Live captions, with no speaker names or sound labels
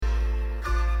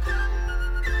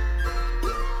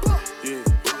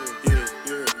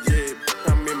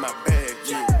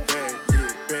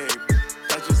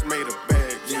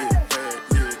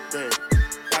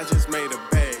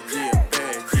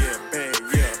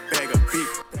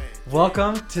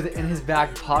Welcome to the In His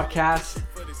Bag podcast.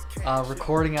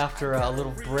 Recording after a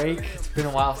little break. It's been a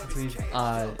while since we've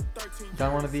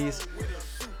done one of these.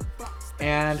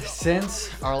 And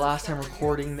since our last time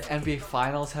recording, the NBA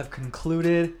Finals have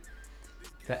concluded.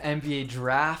 The NBA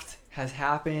Draft has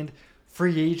happened.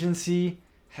 Free agency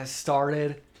has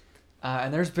started.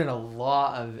 And there's been a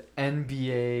lot of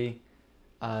NBA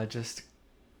just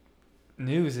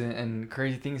news and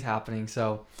crazy things happening.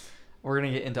 So we're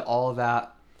going to get into all of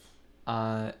that.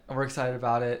 And we're excited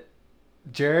about it.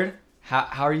 Jared,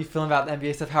 how are you feeling about the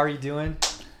NBA stuff? How are you doing?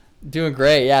 Doing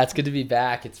great. Yeah, it's good to be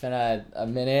back. It's been a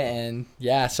minute, and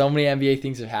yeah, so many NBA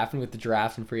things have happened with the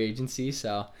draft and free agency,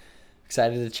 so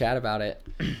excited to chat about it.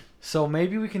 So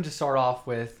maybe we can just start off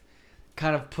with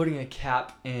kind of putting a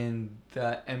cap in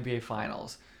the NBA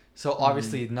Finals. So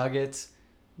obviously Nuggets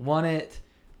won it,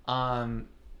 and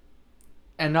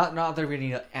not that we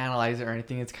need to analyze it or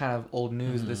anything. It's kind of old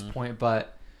news at this point,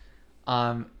 but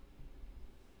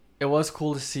it was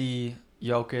cool to see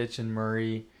Jokic and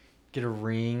Murray get a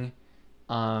ring.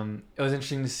 It was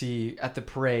interesting to see at the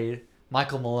parade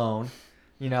Michael Malone,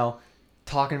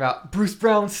 talking about Bruce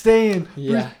Brown staying.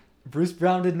 Yeah. Bruce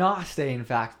Brown did not stay, in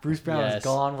fact. Bruce Brown is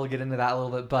gone. We'll get into that a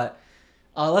little bit. But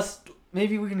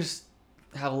maybe we can just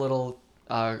have a little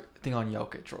thing on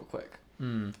Jokic real quick.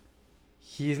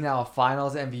 He's now a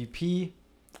Finals MVP,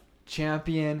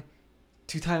 champion,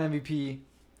 2-time MVP.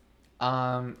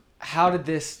 How did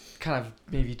this kind of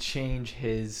maybe change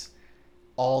his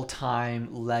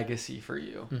all-time legacy for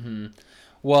you?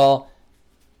 Well,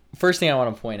 first thing I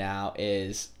want to point out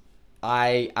is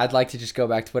I'd like to just go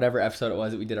back to whatever episode it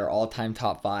was that we did our all-time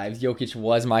top fives. Jokic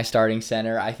was my starting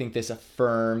center. I think this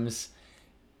affirms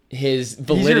his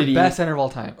validity. He's your best center of all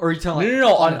time. Or are you telling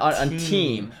No, on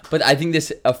team. But I think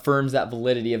this affirms that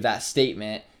validity of that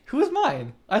statement. Who was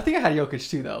mine? I think I had Jokic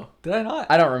too, though. Did I not?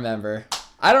 I don't remember.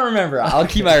 I'll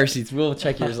keep my receipts. We'll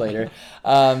check yours later.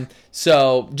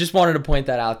 So just wanted to point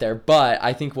that out there. But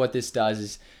I think what this does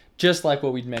is just like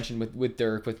what we'd mentioned with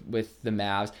Dirk, with the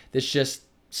Mavs, this just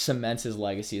cements his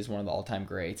legacy as one of the all-time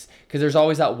greats. Because there's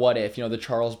always that what if, the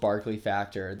Charles Barkley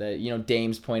factor that,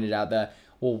 Dame's pointed out that,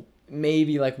 well,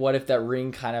 maybe like what if that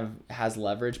ring kind of has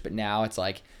leverage, but now it's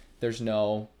like there's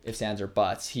no ifs, ands, or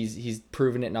buts. He's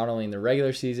proven it not only in the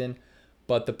regular season,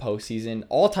 but the postseason.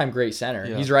 All-time great center.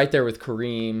 Yeah. He's right there with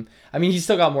Kareem. I mean, he's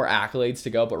still got more accolades to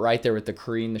go, but right there with the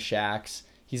Kareem, the Shaqs,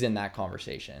 he's in that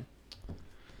conversation.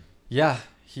 Yeah,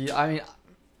 he's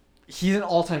an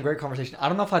all-time great conversation. I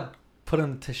don't know if I'd put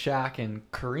him to Shaq and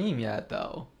Kareem yet,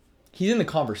 though. He's in the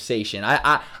conversation.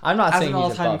 I'm not saying he's an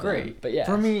all-time great, him, but yeah.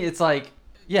 For me, it's like,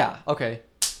 yeah, okay.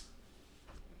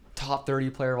 Top 30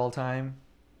 player of all time,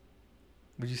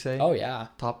 would you say? Oh, yeah.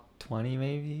 Top 20,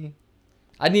 maybe?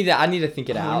 I need to think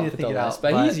it out with the list,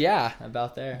 but he's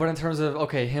about there. But in terms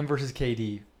of him versus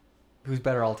KD, who's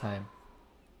better all time?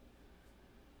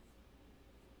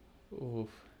 Oof.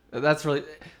 That's really.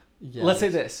 Yes. Let's say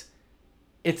this: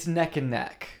 it's neck and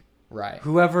neck. Right.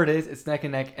 Whoever it is, it's neck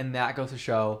and neck, and that goes to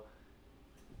show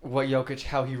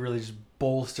how he really just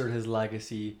bolstered his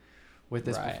legacy with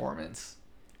this performance.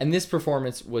 And this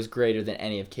performance was greater than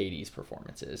any of KD's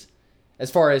performances, as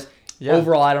far as. Yeah.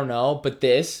 Overall, I don't know, but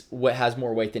what has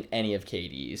more weight than any of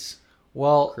KD's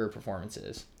career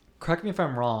performances. Correct me if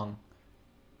I'm wrong.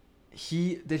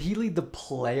 Did he lead the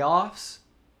playoffs?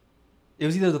 It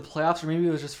was either the playoffs or maybe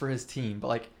it was just for his team, but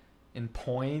like in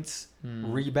points,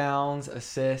 rebounds,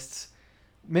 assists.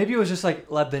 Maybe it was just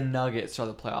like led the Nuggets to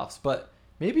the playoffs, but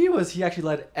maybe it was he actually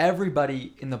led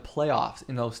everybody in the playoffs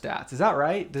in those stats. Is that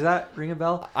right? Does that ring a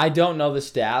bell? I don't know the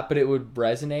stat, but it would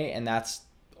resonate, and that's.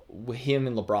 Him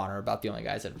and LeBron are about the only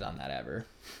guys that have done that ever.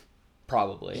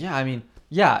 Probably.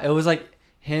 Yeah, it was like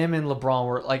him and LeBron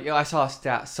were like, I saw a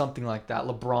stat, something like that.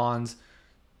 LeBron's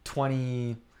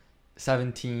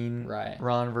 2017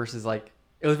 run versus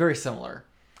it was very similar.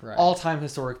 Right. All-time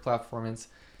historic performance.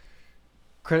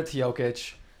 Credit to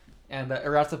Jokic. And it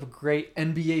wraps up a great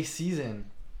NBA season.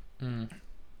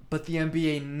 But the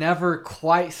NBA never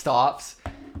quite stops,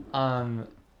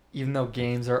 even though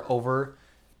games are over.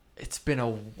 It's been a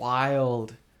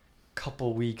wild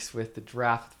couple weeks with the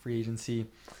draft, free agency.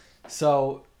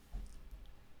 So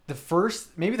the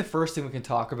first thing we can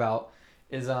talk about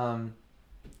is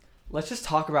let's just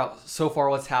talk about so far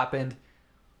what's happened,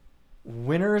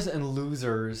 winners and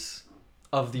losers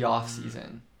of the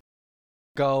offseason.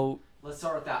 Let's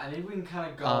start with that. And maybe we can kind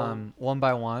of go one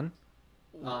by one.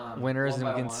 Winners, and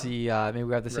we can see maybe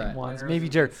we have the same ones. Winners, maybe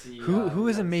Jared, who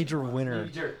is a major winner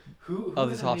of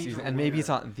this offseason? And maybe it's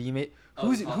not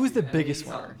Who's the biggest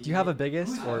winner? Do you have a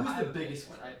biggest or? Who's the biggest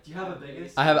winner? Do you have a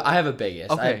biggest? I have a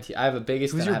biggest. Okay. I have a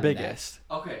biggest. Who's your biggest?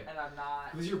 Okay. And I'm not.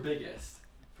 Who's your biggest?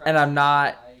 And I'm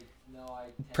not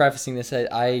prefacing this.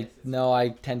 I know I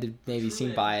tend to maybe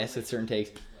seem biased at certain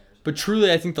takes, but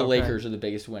truly I think the Lakers are the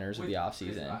biggest winners of the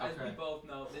offseason.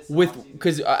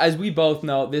 Because as we both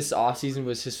know, this offseason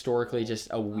was historically just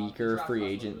a weaker free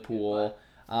agent pool.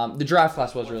 The draft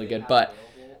class was really good, but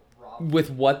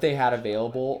with what they had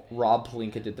available, Rob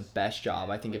Pelinka did the best job,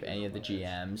 I think, of any of the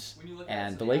GMs.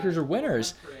 And the Lakers are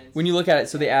winners. When you look at it,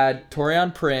 so they add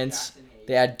Taurean Prince,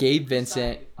 they had Gabe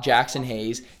Vincent, Jackson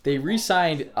Hayes. They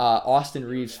re-signed Austin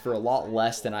Reeves for a lot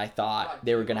less than I thought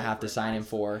they were going to have to sign him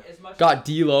for. Got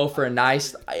D'Lo for a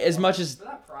nice, as much as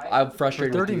I'm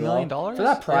frustrated with $30 million? D'Lo. For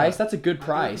that price, that's a good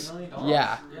price.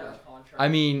 Yeah. I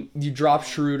mean, you drop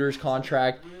Schroeder's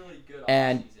contract,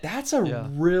 and that's a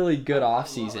really good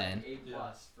offseason.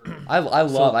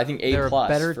 I think A+ they're a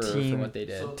better for what they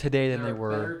did. Today than they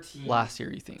were last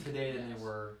year, you think? Today than they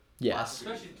were. Yes.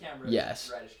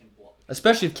 Yes.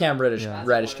 Especially if Cam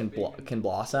Reddish can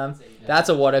blossom. That's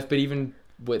a what if, but even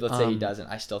with, let's say he doesn't,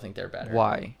 I still think they're better.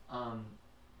 Why?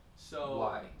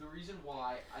 The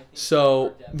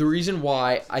reason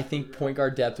why I think point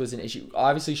guard depth was an issue.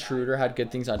 Obviously Schroeder had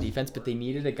good things on defense, but they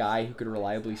needed a guy who could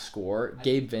reliably score.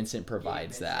 Gabe Vincent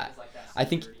provides that. I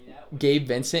think Gabe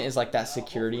Vincent is like that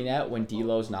security net when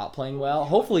D'Lo's not playing well.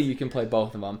 Hopefully you can play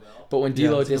both of them, but when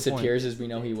D'Lo disappears, as we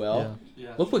know he will,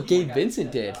 look what Gabe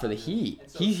Vincent did for the Heat.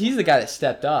 He's the guy that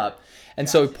stepped up, and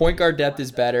so point guard depth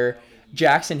is better.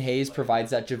 Jackson Hayes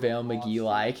provides that JaVale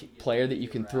McGee-like player that you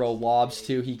can throw lobs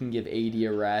to. He can give AD a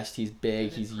rest. He's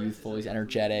big. He's youthful. He's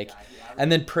energetic. And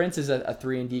then Prince is a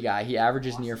 3-and-D guy. He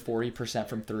averages near 40%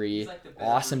 from 3.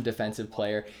 Awesome defensive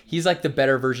player. He's like the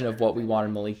better version of what we wanted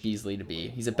Malik Beasley to be.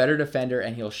 He's a better defender,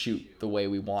 and he'll shoot the way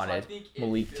we wanted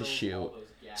Malik to shoot.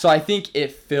 So I think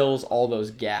it fills all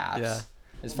those gaps. Yeah.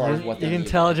 As far as what they you can need.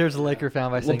 tell Jared's a Laker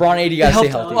fan by saying LeBron AD gotta stay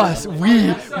healthy. Us,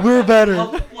 we're better.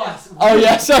 Oh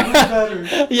yeah, sorry.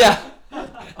 Yeah.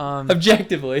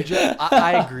 Objectively,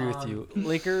 I agree with you.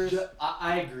 Lakers.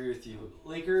 I agree with you.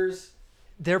 Lakers.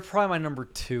 They're probably my number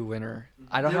 2 winner.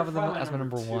 I don't have them as my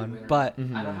number 1, but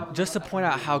just to point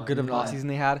out how good of an offseason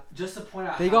they had,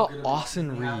 they got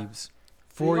Austin Reeves,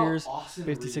 4 years,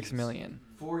 $56 million.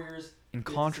 In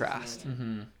contrast,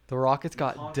 the Rockets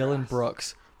got Dylan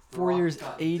Brooks, 4 years,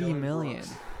 $80 million.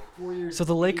 So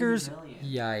the Lakers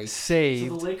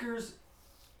saved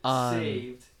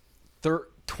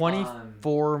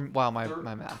 24. Wow, my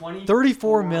math.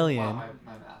 $34 million.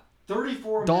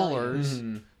 Dollars.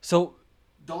 So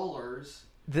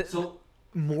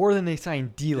more than they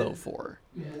signed D'Lo for.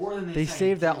 They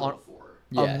saved that on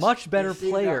a much better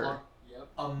player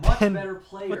than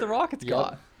what the Rockets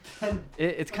got.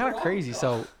 It's kind of crazy.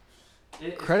 So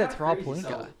credit to Rob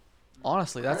Pelinka.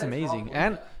 Honestly, that's amazing.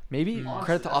 And maybe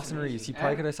credit to Austin Reeves. He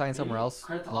probably could have signed somewhere else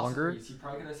longer.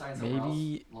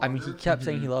 Maybe, I mean, he kept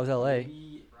saying he loves LA.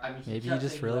 Maybe he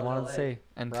just really wanted to stay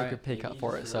and took a pay cut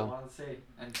for it. So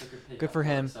good for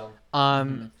him.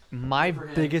 My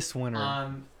biggest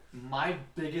winner.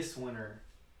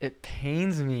 It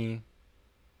pains me,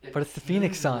 but it's the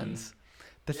Phoenix Suns.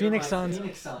 The Phoenix Suns,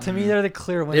 to me, they're the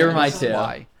clear winner. They were my 2.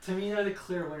 Why? To me, they're the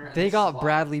clear winner. They got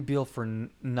Bradley Beal for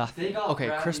nothing.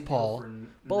 Okay, Chris Paul.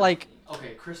 But like, old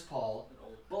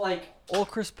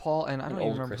Chris Paul, and I don't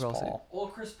even remember who else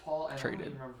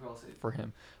traded for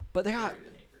him. But they got,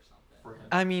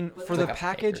 I mean, for the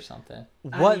package,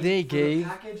 what they gave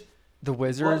the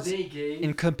Wizards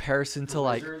in comparison to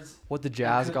like what the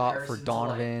Jazz got for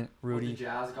Donovan, Rudy,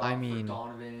 I mean,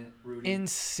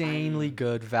 insanely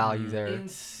good value there.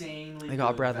 They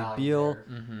got Bradley Beal.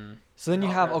 So then you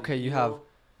have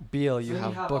Beal, you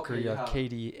have Booker, you have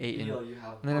KD, Ayton, and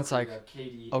then it's like,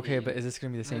 okay, but is this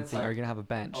gonna be the same thing? Are you gonna have a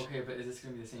bench?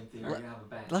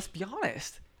 Let's be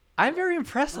honest. I'm very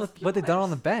impressed with what they've done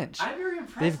on the bench.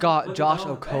 They've got Josh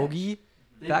Okogie.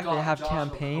 Back they have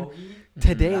campaign.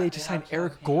 Today they just signed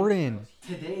Eric Gordon.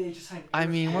 I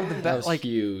mean, one of the best. Like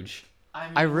huge.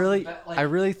 I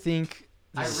really think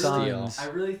the Suns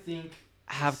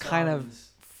have kind of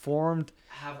formed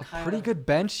a pretty good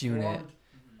bench unit.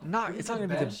 It's not gonna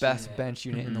be the best bench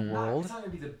unit in the world,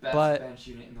 but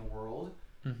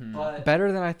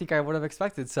better than I think I would have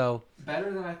expected. So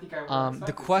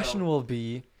the question will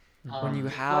be when you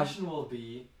have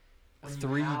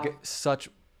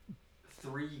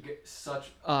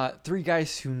three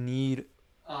guys who need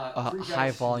a high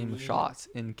volume of shots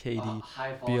in KD,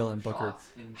 Beal, and Booker.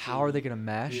 How are they going to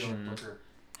mesh?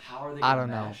 I don't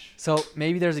know. So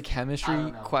maybe there's a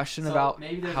chemistry question about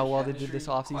how well they did this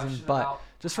offseason, but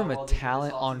just from a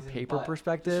talent on paper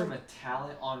perspective,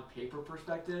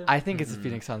 I think it's the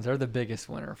Phoenix Suns. They're the biggest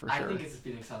winner for sure. And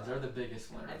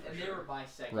they were my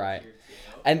second tier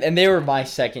too. And they were my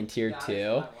second tier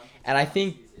too. And I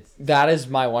think that is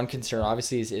my one concern,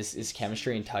 obviously, is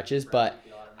chemistry and touches. But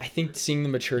I think seeing the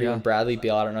maturity in Bradley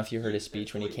Beal, I don't know if you heard his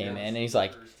speech when he came in, and he's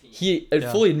like, he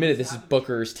fully admitted this is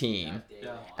Booker's team.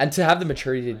 And to have the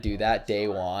maturity to do that day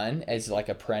one as like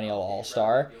a perennial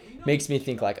all-star makes me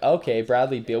think like, okay,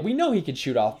 Bradley Beal, we know he can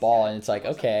shoot off ball, and it's like,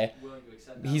 okay,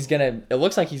 it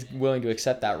looks like he's willing to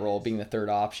accept that role, being the third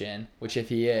option, which if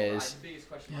he is,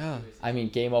 I mean,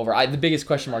 game over. The biggest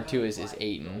question mark too is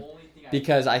Ayton,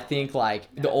 because I think like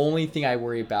the only thing I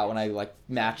worry about when I like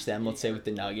match them, let's say with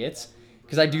the Nuggets,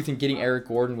 because I do think getting Eric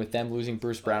Gordon with them losing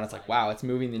Bruce Brown, it's like, wow, it's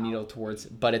moving the needle towards,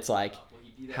 but it's like,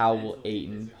 how will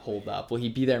Ayton hold up? Will he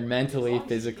be there mentally,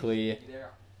 physically?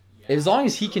 As long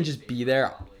as he can just be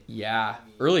there,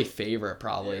 early favorite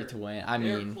probably to win. I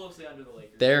mean,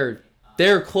 they're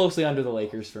closely under the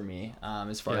Lakers for me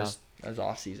as far as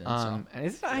offseason. And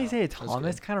isn't Isaiah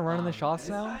Thomas kind of running the shots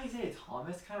now?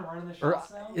 Or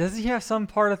does he have some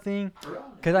part of thing?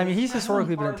 Because I mean, he's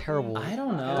historically been a terrible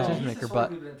decision maker,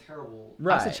 but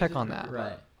I have to check on that.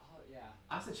 Right.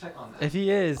 If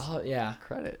he is,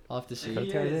 credit. I'll have to see.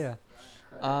 Credit to Isaiah.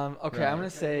 Okay, I'm gonna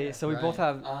say so. We both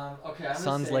have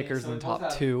Suns, Lakers in the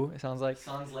top two. It sounds like.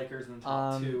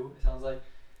 I'm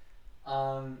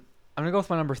gonna go with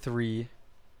my number three.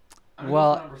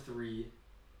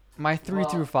 My 3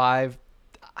 through 5.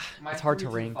 It's hard to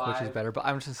rank which is better, but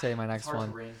I'm just gonna say my next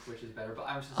one.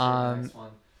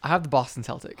 I have the Boston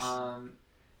Celtics.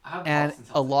 And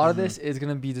a lot of this is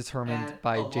going to be determined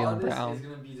by Jaylen Brown,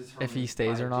 if he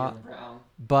stays or not.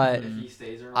 But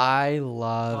I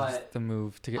loved the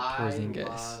move to get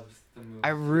Porzingis. I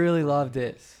really loved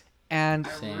it. And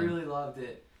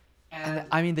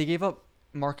I mean, they gave up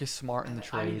Marcus Smart in the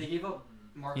trade.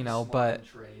 But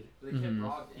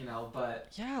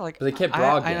like but they kept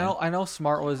Brogdon. I know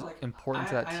Smart was important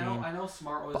to that team,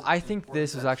 but I think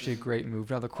this was actually a great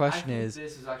move. Now the question is,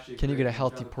 can you get a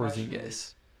healthy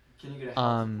Porzingis?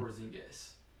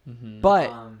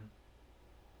 But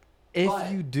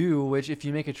if you do, if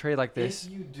you make a trade like this,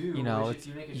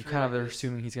 you kind of are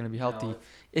assuming he's going to be healthy.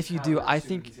 If you do, I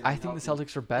think the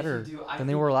Celtics are better than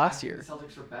they were last year.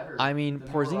 I mean,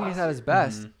 Porzingis at his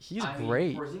best, he's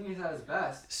great.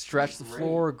 Stretch the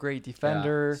floor, great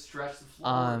defender.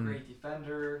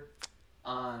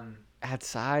 Had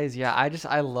size,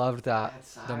 I loved that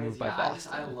the move by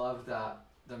Boston.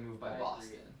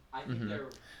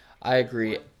 I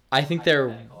agree. I think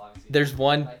there's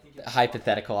one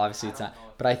hypothetical, obviously it's not,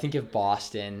 but I think if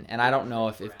Boston, and I don't know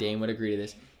if Dame would agree to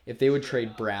this, if they would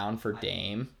trade Brown for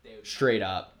Dame, straight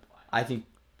up, I think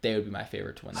they would be my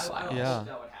favorite to win the finals. Yeah.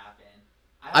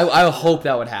 I hope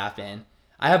that would happen.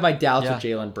 I have my doubts with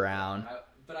Jaylen Brown,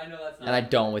 and I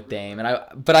don't with Dame,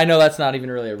 but I know that's not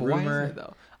even really a rumor. Why isn't it,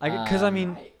 though?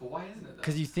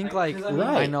 Because you think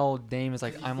I know Dame is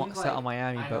like, I'm set on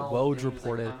Miami, but Woj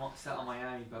reported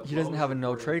he doesn't have a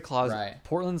no trade clause. Right.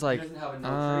 Portland's like,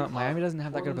 Miami doesn't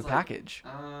have that good of a package.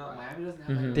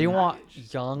 They want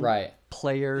young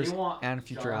players and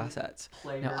future assets.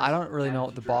 Now I don't really know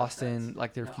what the Boston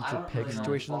their future pick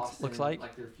situation looks like,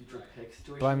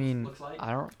 but I mean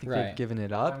I don't think they've given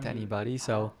it up to anybody.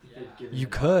 So you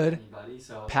could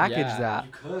package that.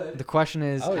 The question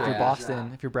is, if you're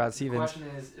Boston, if you're Brad Stevens,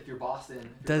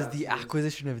 does the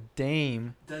acquisition of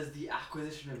Dame does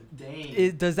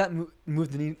that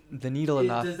move the needle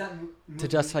enough to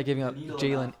justify giving up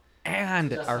Jaylen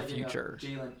and our future?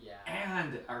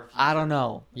 I don't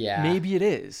know. Yeah. Maybe it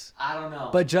is.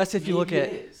 But just if you look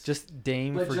at just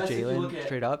Dame for Jaylen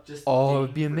straight up, it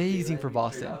would be amazing for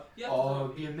Boston.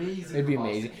 It'd be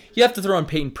amazing. You have to throw in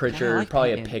Peyton Pritchard,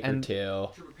 probably a pick or two.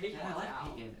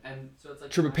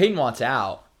 True, Peyton wants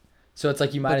out. So it's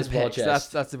like you might as well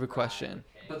just. That's the big question.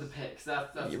 But the picks,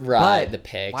 the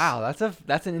picks. Wow,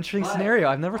 that's an interesting scenario.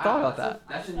 I've never thought about that.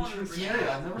 That's an interesting scenario.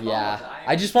 I've never thought Yeah, about that.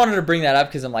 I just wanted to bring that up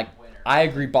because I'm like, I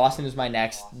agree. Boston is my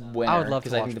next winner. I would love to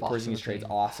because I watch think the Boston Porzingis trade's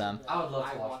awesome. I would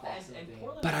love to watch Boston.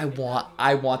 But I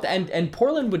want that, and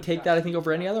Portland would take that I think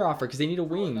over any other offer because they need a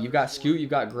wing. You've got Scoot, you've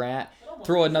got Grant.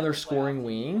 Throw another scoring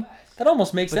wing. That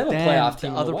almost makes them a playoff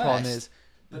team. The other in the problem West.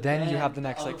 is then you have the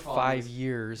next like 5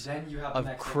 years of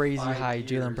crazy high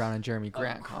Jaylen Brown and Jeremy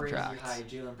Grant contracts.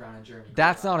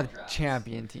 That's not a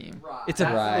champion team. It's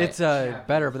a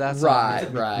better, but that's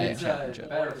not right. championship.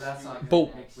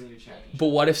 But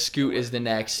what if Scoot is the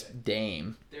next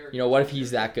Dame? What if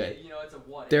he's that good?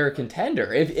 They're a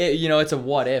contender. If it's a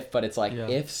what if, but it's like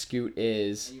if Scoot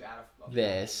is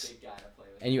this,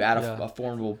 and you add a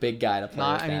formidable big guy to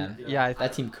play with them,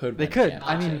 that team could. They could.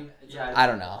 I mean, I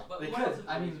don't know. They could.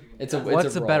 I mean,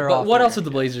 what's a better? But what else are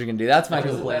the Blazers gonna do? That's my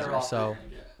the Blazers. So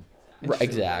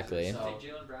exactly.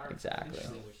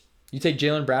 You take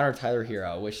Jaylen Brown or Tyler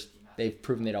Hero, which they've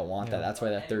proven they don't want that. That's why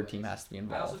that third team has to be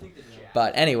involved.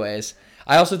 But anyways,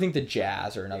 I also think the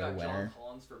Jazz are another winner.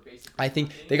 I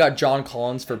think they got John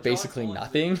Collins for basically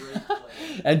nothing,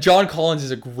 and John Collins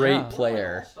is a great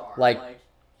player, like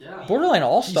borderline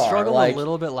all-star. He struggled like, a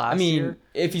little bit last year.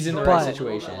 If he's in the right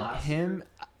situation. Him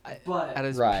at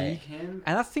his peak, and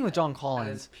that's the thing with John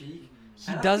Collins. He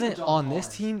doesn't on this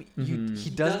team. He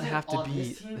doesn't have to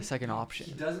be the second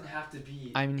option.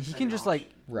 I mean, he can just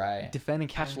defend and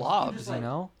catch lobs.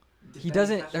 He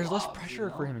doesn't. There's less pressure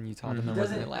for him in Utah than there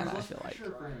was in Atlanta. I feel like.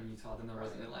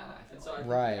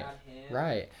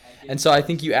 Right. And so I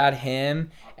think you add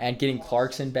him and getting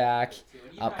Clarkson back.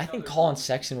 I think Colin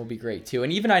Sexton will be great too.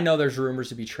 And even I know there's rumors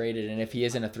to be traded, and if he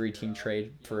isn't a 3-team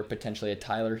trade for potentially a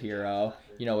Tyler Hero,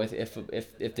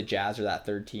 if the Jazz are that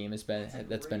third team that's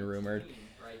been rumored,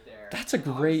 that's a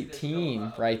great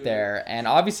team right there. And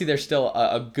obviously they're still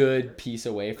a good piece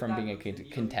away from being a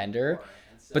contender,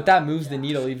 but that moves the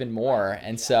needle even more.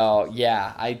 And so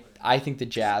I think the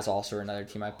Jazz also are another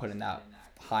team I put in that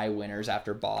high winners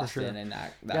after Boston and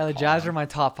that. The Jazz are my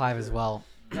top 5 as well.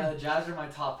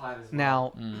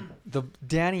 Now, the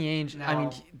Danny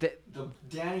Ainge,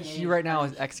 he right now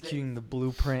is executing the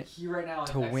blueprint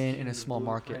to win in a small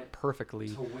market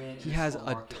perfectly. He has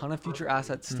a ton of future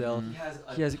assets still.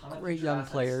 He has great young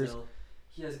players.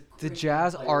 The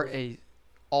Jazz are a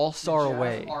all-star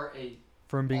away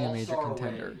from being a major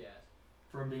contender.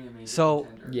 So,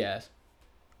 yes.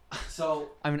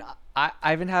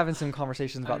 I've been having some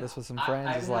conversations about this with some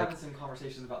friends.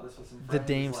 The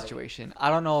Dame situation. I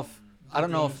don't know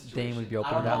if Dame would be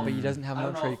open to that, but he doesn't have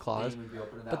no trade clause.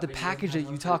 But the package that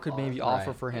Utah could maybe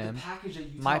offer for him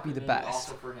might be the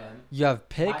best. You have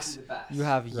picks. You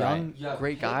have young,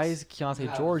 great guys.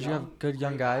 Keontae George. You have good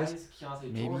young guys.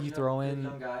 Maybe you throw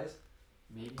in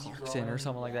Clarkson or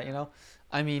something like that.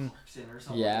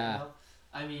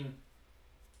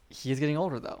 He is getting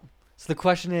older though. So the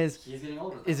question is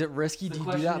it risky? Do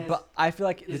you do that? But I feel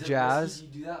like the Jazz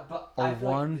are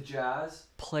one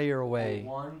player away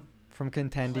from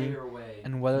contending,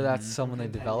 and whether that's someone they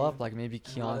develop, like maybe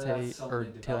Keontae or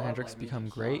Taylor Hendricks become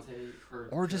great,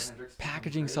 or just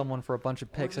packaging someone for a bunch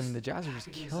of picks. The Jazz are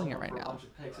just killing it right now.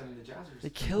 They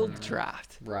killed the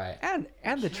draft. Right.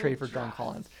 And the trade for John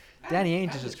Collins. Danny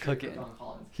Ainge is just cooking.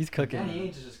 He's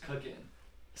cooking.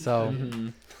 So,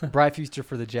 bright future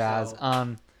for the Jazz.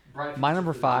 My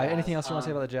number 5. Anything else you want to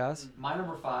say about the Jazz? My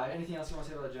number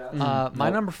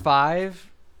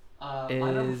 5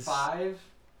 is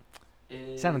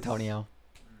San Antonio.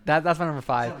 That's my number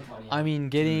 5.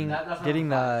 Getting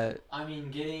a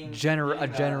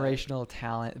generational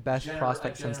talent, best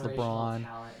prospect since LeBron.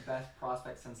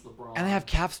 And they have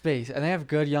cap space, and they have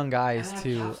good young guys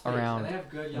too around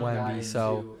Wemby.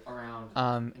 So,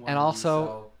 and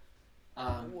also,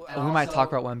 we might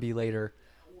talk about Wemby later.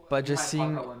 But just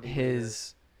seeing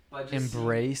his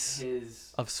embrace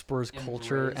of Spurs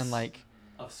culture and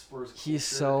he's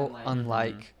so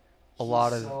unlike a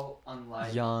lot of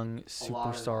young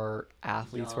superstar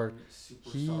athletes where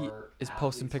he is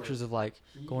posting pictures of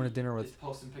going to dinner with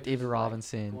David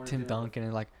Robinson, Tim Duncan,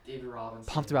 and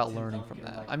pumped about learning from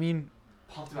them.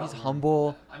 He's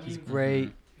humble. He's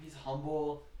great. It's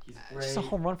just a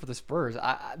home run for the Spurs.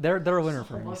 They're a winner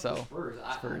for me. So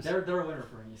Spurs. They're a winner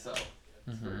for me. So.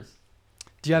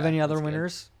 Do you have any other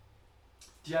winners?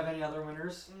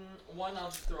 One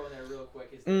I'll just throw in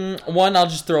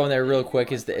there real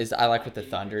quick is I like what the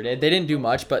Thunder did. They didn't do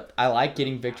much, but I like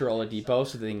getting Victor Oladipo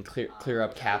so they can clear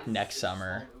up cap next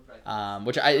summer.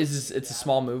 It's a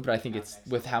small move, but I think it's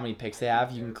with how many picks they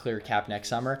have, you can clear cap next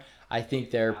summer. I think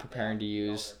they're preparing to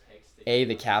use A,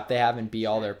 the cap they have, and B,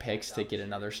 all their picks to get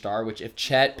another star, which if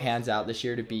Chet pans out this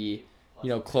year to be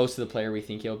close to the player we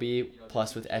think he'll be,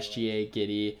 plus with SGA,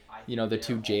 Giddey, the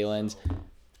 2 Jaylens,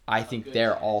 I think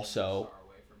they're also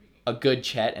a good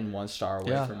Chet and 1 star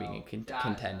away from being a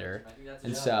contender.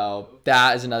 And so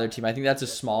that is another team. I think that's a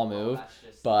small move,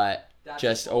 but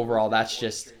just overall, that's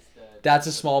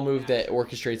a small move that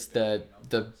orchestrates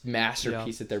the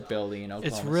masterpiece that they're building.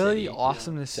 It's really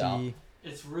awesome to see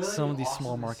some of these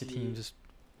small market teams just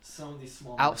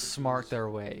outsmart their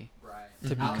way to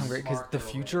become great. Because the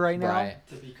future right now,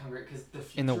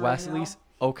 in the West at least,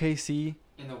 OKC,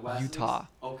 Utah,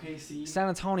 San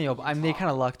Antonio. I mean, they kind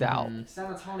of lucked out.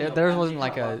 Theirs wasn't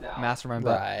like a mastermind,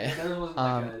 but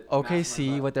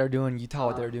OKC, what they're doing, Utah,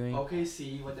 what they're doing.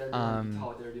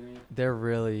 They're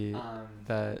really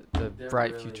the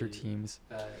bright future teams.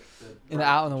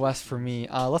 Out in the West for me.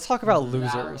 Let's talk about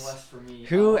losers.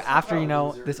 Who after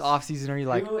this offseason are you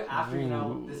like?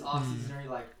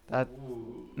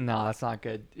 No, that's not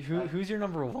good. Who's your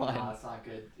number one? No, that's not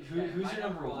good. Who's your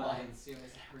number one?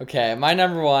 Okay, my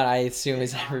number one, I assume,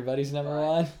 is everybody's number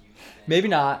one. Maybe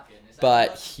not,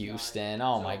 but Houston.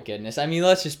 Oh my goodness. I mean,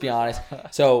 let's just be honest.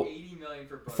 So,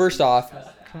 first off,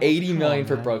 $80 million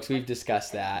for Brooks. We've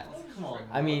discussed that.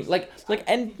 I mean,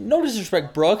 and no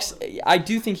disrespect, Brooks. I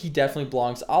do think he definitely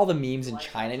belongs. All the memes in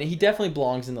China, and he definitely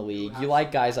belongs in the league. You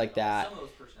like guys like that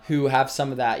who have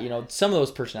some of that, some of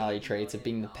those personality traits of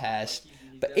being the pest.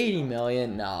 But $80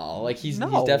 million, no. He's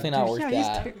definitely not worth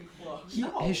that.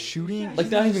 His shooting,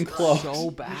 not even close.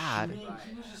 So bad.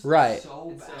 Right.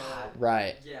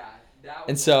 Right.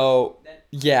 And so,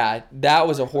 yeah, that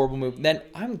was a horrible move. Then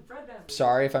I'm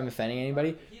sorry if I'm offending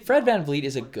anybody. Fred VanVleet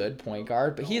is a good point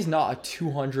guard, but he is not a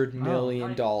 $200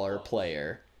 million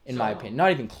player, in my opinion.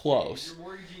 Not even close.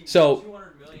 So,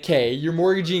 okay, you're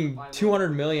mortgaging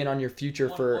 $200 million on your future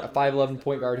for a 5'11"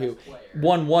 point guard who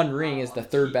won one ring as the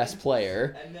third best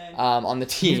player on the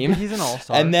team. He's an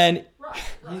all-star. And then...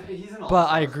 But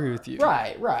I agree with you.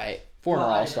 Right. Former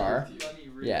all-star.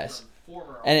 Yes.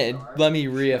 And let me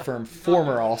reaffirm,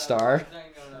 former all-star.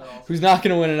 Who's not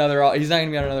going to win another... He's not going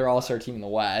to be on another all-star team in the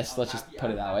West. Let's just put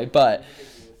it that way. But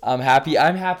I'm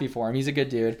happy for him. He's a good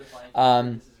dude.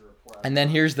 And then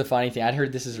here's the funny thing. I'd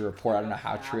heard this is a report. I don't know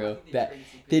how true. That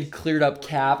they'd cleared up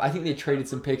cap. I think they traded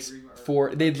some picks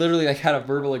for... They'd literally had a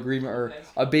verbal agreement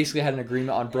or basically had an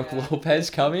agreement on Brook Lopez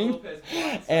coming.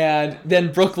 And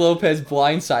then Brook Lopez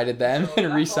blindsided them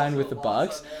and re-signed with the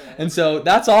Bucks. And so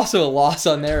that's also a loss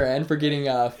on their end for getting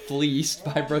fleeced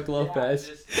by Brook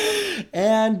Lopez.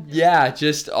 And yeah,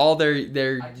 just all their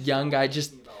young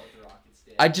guys.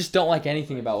 I just don't like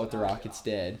anything about what the Rockets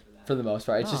did. For the most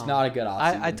part, it's just not a good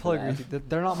offseason. I totally agree with you.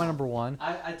 They're not my number one.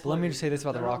 But let me just say this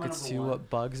about the Rockets too. What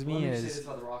bugs me is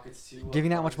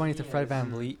giving that much money to Fred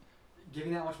VanVleet.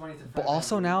 But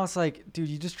also now it's like, dude,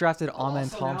 you just drafted Amen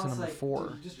Thompson number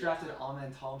 4.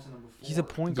 He's a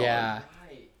point guard. Yeah.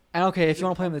 And okay, if you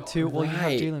want to play him the 2, well, you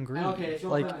have Jalen Green.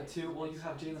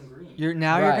 You're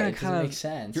gonna kind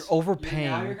of you're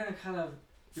overpaying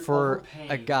for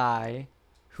a guy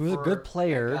who's a good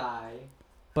player,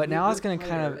 but now it's gonna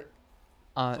kind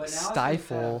of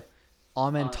stifle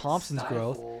Amen Thompson's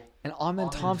growth, and Amen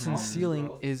Thompson's ceiling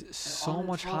is so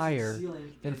much higher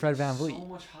than Fred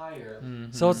VanVleet.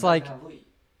 Mm-hmm. So it's like,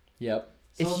 yep.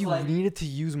 If you needed to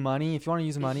use money, if you want to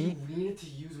use money,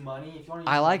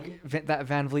 I like that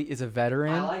VanVleet is a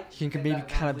veteran. He can maybe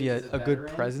kind of be a good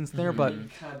presence there, but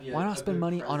why not spend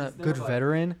money on a good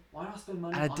veteran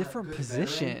at a different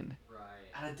position?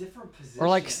 Or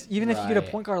even if you get a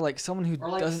point guard, someone who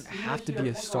doesn't have to be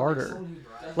a starter.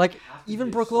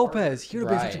 Even Brook Lopez, he would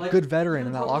have been such a good veteran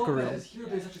in that locker room.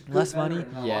 Less money.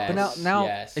 Yes, but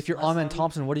now if you're Amen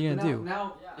Thompson, what are you going to do?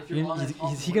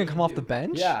 Is he going to come off the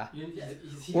bench? Yeah.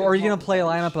 Or are you going to play a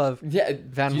lineup of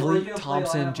VanVleet,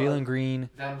 Thompson, Jalen Green,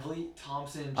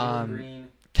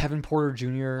 Kevin Porter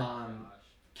Jr.,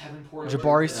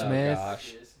 Jabari Smith?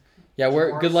 Gosh. Yeah,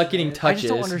 good luck getting touches. I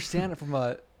just don't understand it from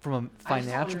a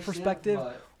financial perspective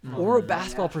or a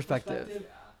basketball perspective.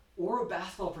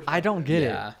 I don't get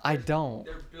it. I don't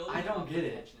get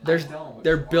it.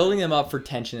 They're building them up for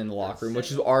tension in the locker room,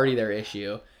 which is already their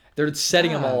issue. They're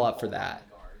setting them all up for that.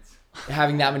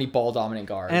 Having that many ball dominant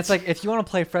guards. And it's like, if you want to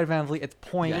play Fred VanVleet, it's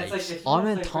point.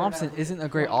 Amen Thompson isn't a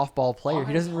great off ball player.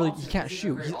 He can't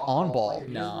shoot. He's on ball.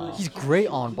 No. He's great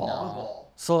on ball. No.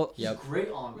 So yep. Great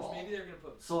on ball.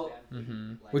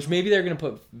 Which maybe they're gonna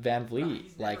put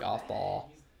VanVleet off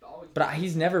ball. But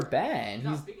he's never been.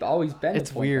 He's always been.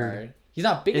 It's weird. Guard. He's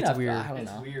not big enough. Weird. I don't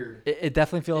know. It's weird. It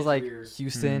definitely feels like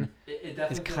Houston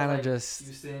is kind of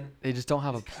just. They just don't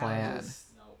have a plan.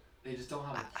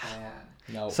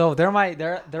 No. So they're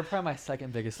probably my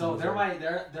second biggest loser.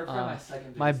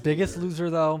 My biggest loser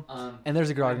though, and there's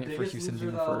a good argument for Houston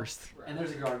being first.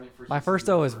 My first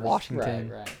though is Washington.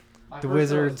 Right. The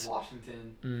Wizards.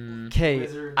 Okay,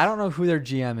 I don't know who their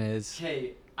GM is.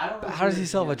 But how does he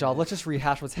still have a job? Let's just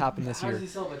rehash what's happened this year.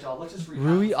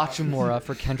 Rui Hachimura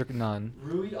for Kendrick Nunn.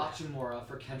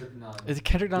 Is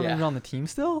Kendrick Nunn even on the team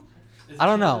still? I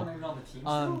don't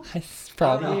know.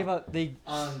 Probably.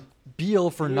 Beal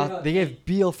for nothing. They gave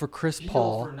Beal for Chris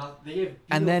Paul,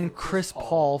 and then Chris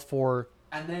Paul for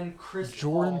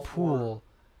Jordan Poole.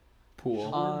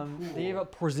 They gave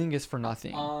up Porzingis for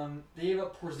nothing.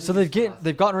 So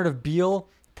they've gotten rid of Beal,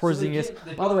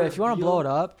 Porzingis. By the way, if you want to blow it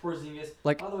up,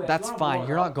 like that's fine.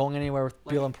 You're not going anywhere with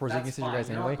Beal and Porzingis as your guys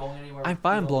anyway. I'm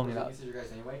fine blowing it up.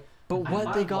 But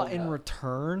what they got in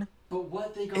return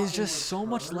is just so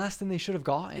much less than they should have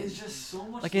gotten.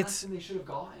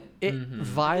 It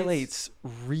violates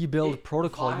rebuild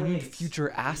protocol. You need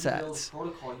future assets.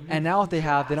 And now what they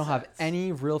don't have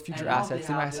any real future assets.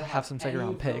 They might have some second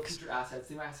round picks.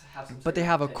 But they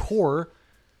have a core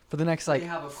for the next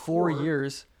 4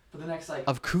 years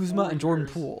of Kuzma and Jordan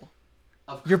Poole.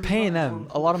 You're paying them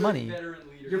a lot of money.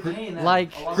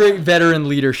 Great veteran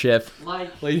leadership.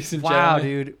 Ladies and gentlemen. Wow,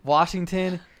 dude.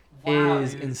 Washington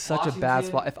is in such a bad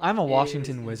spot. If I'm a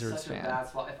Washington Wizards fan,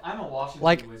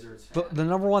 the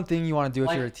number one thing you want to do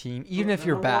if you're a team, even if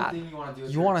you're bad,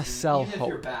 you want to sell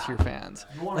hope to your fans.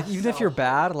 Even if you're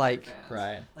bad, the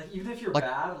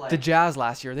Jazz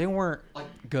last year, they weren't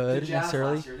good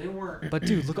necessarily. But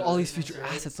dude, look at all these future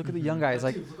assets. Look at the young guys.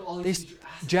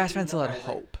 Jazz fans still had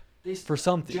hope for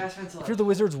something. If you're the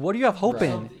Wizards, what do you have hope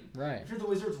in? Right. If you're the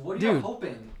Wizards, what do you have hope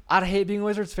in? I'd hate being a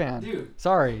Wizards fan. Dude,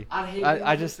 sorry. I think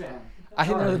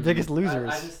they're the biggest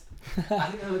losers.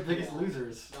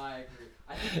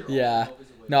 Yeah.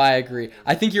 No, I agree.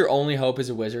 I think your only hope as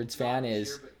a Wizards fan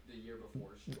is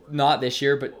not this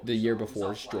year, but the year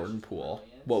before Jordan Poole.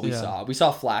 What we saw. We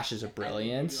saw flashes of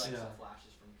brilliance.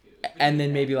 And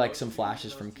then maybe some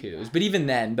flashes from Kuz. But even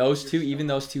then, those two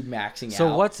maxing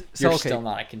out, you're still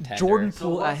not a contender. Jordan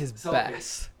Poole at his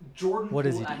best. What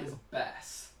does he do?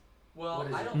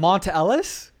 Monta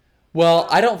Ellis? Well,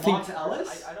 I don't think...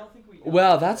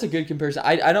 Well, that's a good comparison.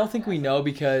 I don't think we know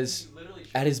because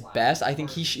at his best, I think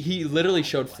he literally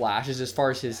showed flashes as far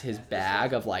as his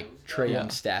bag of Trae Young,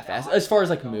 Steph. As far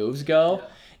as moves go.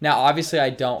 Now, obviously,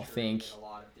 I don't think...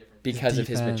 because of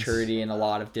his maturity and a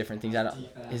lot of different things.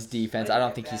 His defense, I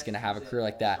don't think he's going to have a career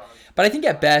like that. But I think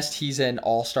at best, he's an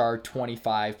all-star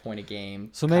 25-point-a-game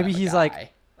So maybe he's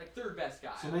third best guy.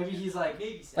 So maybe he's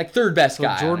maybe second. Third best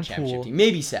guy Jordan on a championship Poole. team.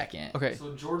 Maybe second. Okay,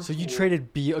 so you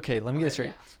traded Beal. Okay, let me get it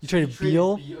straight. You traded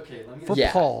Beal for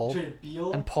Paul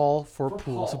and Paul for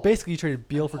Poole. So basically, you traded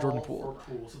Beal for Jordan Poole.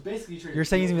 You're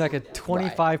saying he's going to be a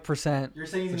 25%,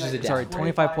 Which is a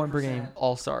 25 point per game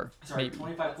all-star. Maybe.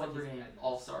 25 point per game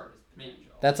all-star. Maybe.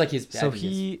 That's his. So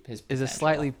he is a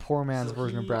slightly poor man's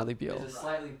version of Bradley Beal.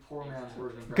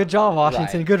 Good job,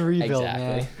 Washington. Right. Good rebuild, Exactly.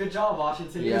 man. Good job,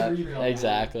 Washington. Yeah, Good rebuild.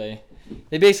 exactly.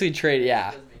 They basically trade.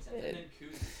 Yeah.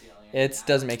 It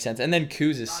doesn't make sense. And then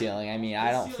Kuz's ceiling. I mean,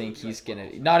 I don't think he's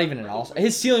gonna. Not even an all-star.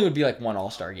 His ceiling would be one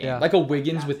all-star game, like a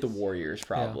Wiggins with the Warriors,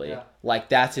 probably. Yeah.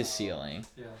 That's his ceiling.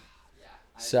 Yeah.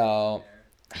 So,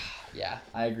 yeah,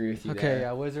 I agree with you. Okay, there.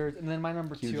 yeah, Wizards, and then my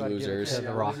number Huge 2, I'd give it losers. to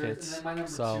the Rockets.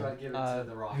 So,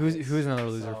 who's another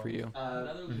loser for you? Who's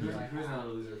another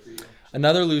loser for you?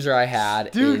 Another loser I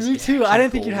had. Dude, is me too. I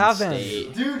didn't think you'd have them.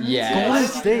 State. Dude, yes. Golden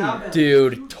State.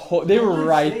 Dude, they were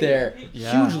right there.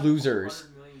 Yeah. Huge losers.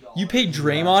 You paid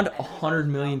Draymond $100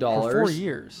 million For 4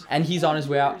 years. and he's on his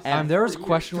way out. And There was a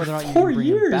question whether or not you 4 can bring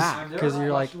years. him back because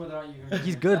you're like,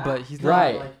 he's good, but he's not.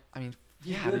 Right. I mean,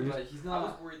 Yeah, dude. but he's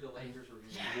not.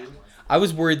 I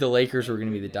was worried the Lakers were going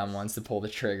to be the dumb ones to pull the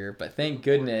trigger, but thank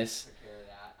goodness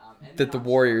that the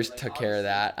Warriors took care of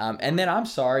that. And then I'm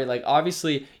sorry,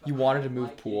 obviously you wanted to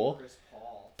move Poole,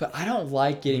 but I don't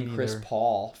like getting Chris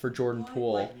Paul for Jordan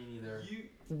Poole.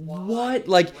 What?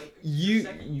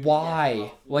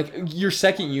 Why? Your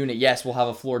second unit, yes, will have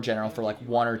a floor general for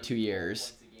 1 or 2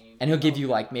 years. And he'll give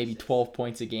you maybe 12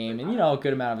 points a game and, a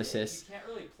good amount of assists.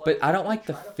 But I don't like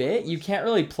the fit. You can't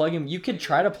really plug him. You could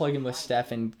try to plug him with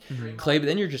Steph and Clay, but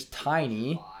then you're just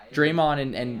tiny.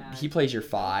 Draymond, and he plays your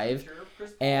 5.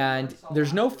 And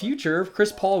there's no future.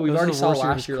 Chris Paul, we've already saw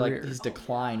last year, his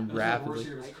decline rapidly.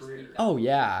 Oh,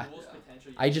 yeah.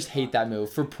 I just hate that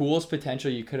move. For Poole's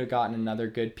potential, you could have gotten another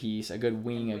good piece, a good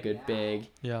wing, a good big.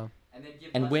 Yeah.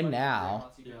 And win now.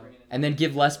 And then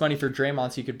give less money for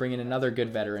Draymond so you could bring in another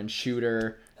good veteran,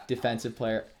 shooter, defensive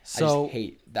player. So I just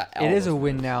hate that. It is a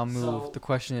win now move. The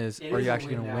question is, are you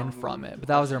actually going to win from it? But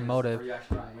that was their motive.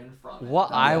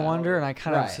 What I wonder, and I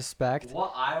kind of suspect,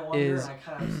 is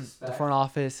the front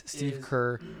office, Steve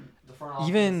Kerr,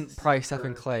 even probably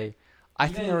Stephen Clay. I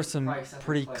think there was some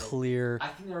pretty clear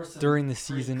during the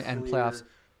season and playoffs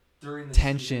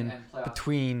tension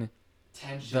between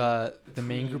the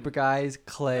main group of guys,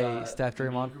 Clay, Steph,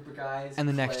 Draymond, and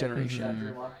the next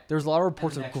generation. There's a lot of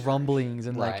reports of grumblings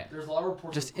and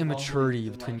just immaturity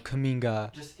between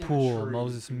Kuminga, Poole,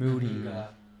 Moses Moody.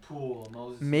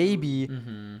 Maybe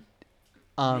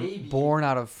born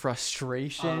out of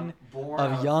frustration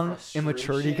of young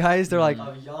immaturity guys. They're like,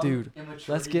 dude,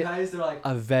 let's get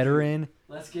a veteran,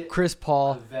 Chris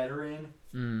Paul.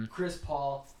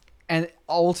 And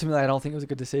ultimately, I don't think it was a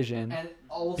good decision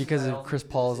because of Chris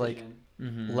Paul's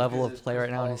level of play right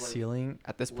now and his ceiling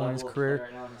at this point in his career.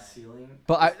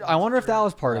 But I wonder if that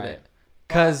was part of it.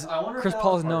 Because Chris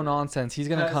Paul is no nonsense. He's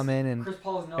going to come in and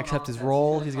accept his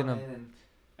role. He's going to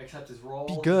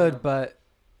be good, but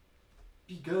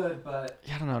yeah,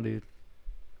 I don't know, dude.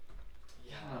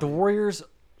 The Warriors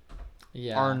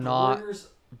are not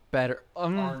better.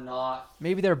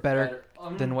 Maybe they're better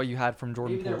than what you had from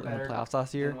Jordan Poole in the playoffs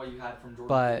last year.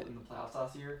 But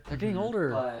they're getting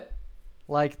older.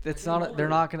 It's not. They're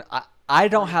not gonna. I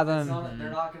don't have them. Well,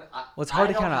 it's hard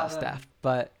to count out Steph,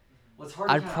 but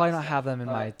I'd probably not have them in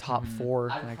my top four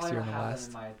next year in the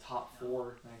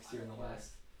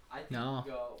West. No,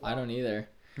 I don't either.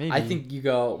 Maybe. I think you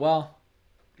go well.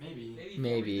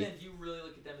 Maybe.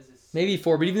 Maybe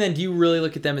four, but even then, do you really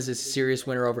look at them as a serious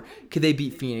winner over? Could they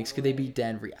beat Phoenix? Could they beat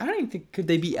Denver? I don't even think. Could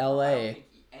they beat LA? I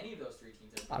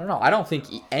don't know. I don't think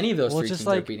any of those three teams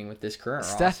are beating with this current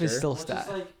roster. Steph is still Steph.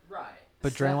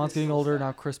 But Draymond's getting older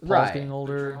now. Chris Paul's getting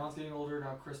older.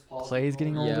 Clay's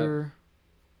getting older.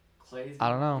 I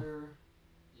don't know.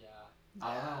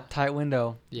 Tight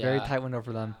window. Very tight window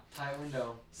for them.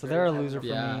 So they're a loser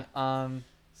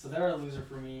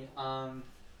for me.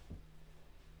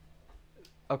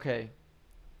 Okay.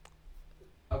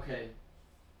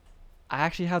 I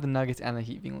actually have the Nuggets and the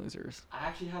Heat being losers.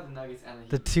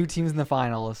 The two teams in the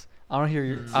finals. I want to hear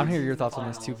your thoughts on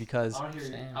this too, because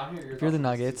if you're the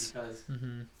Nuggets,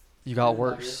 you got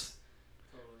worse.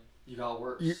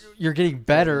 You're getting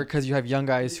better because you have young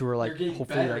guys who are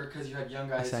hopefully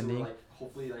ascending.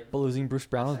 But losing Bruce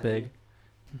Brown was big.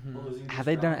 Have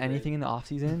they done anything in the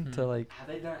offseason to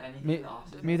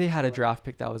maybe they had a draft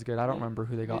pick that was good. I don't remember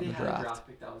who they got in the draft.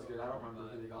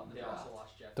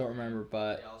 Don't remember,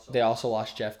 but they also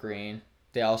lost Jeff Green.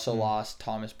 They also lost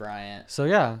Thomas Bryant. So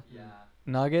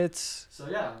Nuggets.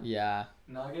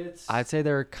 Nuggets. I'd say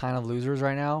they're kind of losers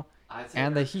right now.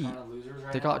 And the Heat.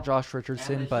 They got Josh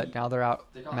Richardson, but now they're out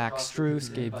Max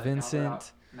Strus, Gabe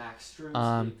Vincent.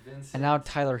 And now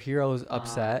Tyler Hero's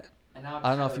upset. I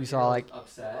don't know if you saw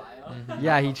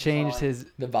he changed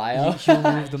the bio. He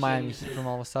removed the Miami Heat from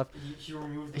all the stuff.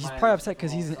 He's probably upset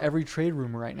because he's in every trade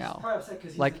rumor right now.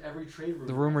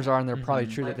 The rumors are, and they're probably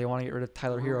true, that they want to get rid of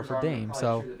Tyler Hero for Dame.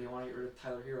 So,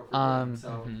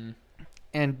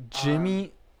 and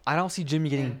Jimmy, I don't see Jimmy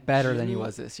getting better than he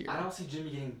was this year.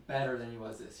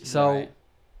 So,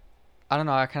 I don't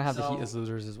know. I kind of have the Heat as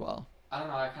losers as well.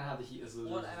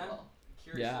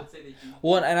 Yeah.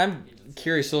 Well, and I'm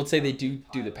curious. So let's say they do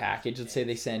the package. Let's say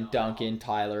they send Duncan,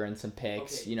 Tyler, and some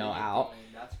picks, out.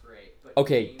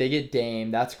 Okay, they get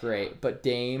Dame. That's great. But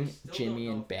Dame, Jimmy,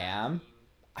 and Bam,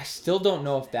 I still don't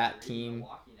know if that team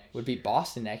would beat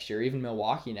Boston next year, even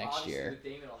Milwaukee next year.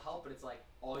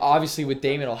 Obviously, with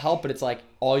Dame, it'll help, but it's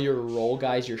all your role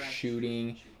guys you're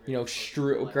shooting. Granted,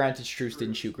 Strus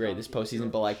didn't shoot great this postseason,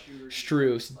 but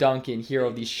Strus, Duncan,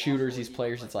 Hero, these shooters, these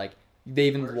players, it's they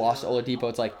even lost Oladipo.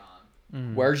 It's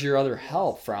where's your other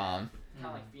help from?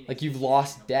 You've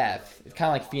lost depth. It's kind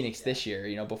of like Phoenix this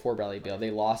year, before Bradley Beal.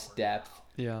 They lost depth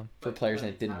for players and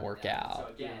it didn't work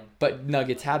out. But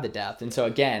Nuggets had the depth. And so,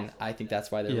 again, I think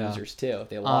that's why they're losers too.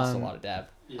 They lost a lot of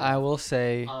depth. I will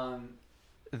say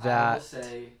that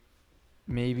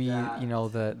maybe,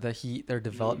 the Heat, their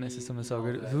development system is so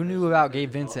good. Who knew about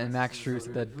Gabe Vincent and Max Strus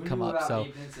that'd come up? So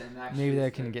maybe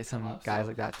they can get some guys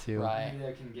like that too. Right.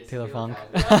 Taylor Funk.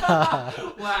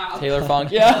 Wow. Taylor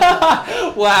Funk.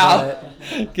 Yeah. Wow.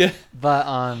 Good. But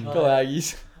go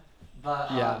Aggies.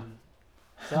 Yeah.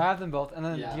 So I have them both. And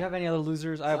then do you have any other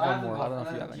losers? I have one more. I don't know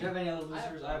if you have any. Do you have any other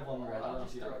losers? I have one more. I don't know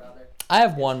if you have any. I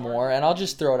have one more, and I'll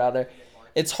just throw it out there.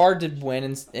 It's hard to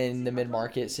win in the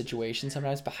mid-market situation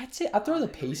sometimes, but I'd say I'd throw the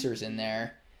Pacers in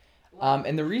there.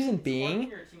 And the reason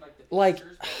being,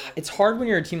 it's hard when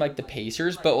you're a team like the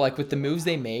Pacers, but with the moves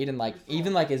they made, and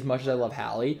even as much as I love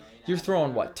Hallie, you're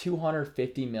throwing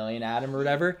 $250 million at him or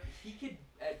whatever.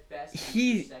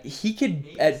 He could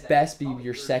at best be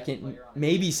your second,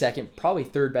 maybe second, probably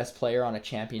third best player on a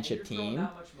championship team.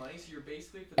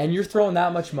 And you're throwing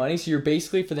that much money, so you're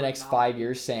basically for the next 5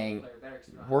 years saying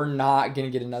we're not going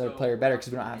to get another player better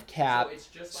because we don't have cap,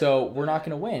 so we're not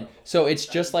going to win. So it's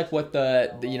just like what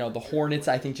the Hornets,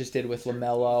 I think, just did with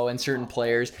LaMelo and certain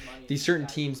players. These certain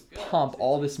teams pump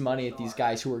all this money at these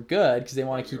guys who are good because they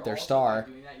want to keep their star.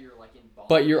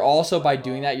 But you're also, by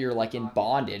doing that, you're like in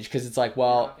bondage because it's like,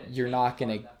 well, you're not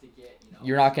going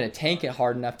to tank it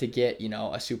hard enough to get, a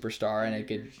superstar and a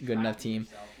good enough team.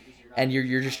 And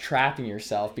you're just trapping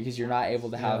yourself because you're not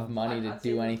able to have money to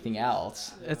do anything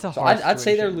else. It's a hard. I'd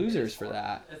say they're losers for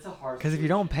that. It's a hard. Because if you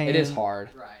don't pay him, it is hard.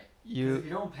 Right. You if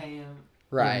you don't pay him,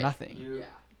 right. Nothing. Yeah.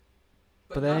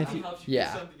 But then if you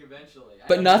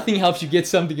But nothing helps you get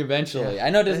something eventually. Yeah. I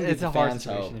know it doesn't. It's a hard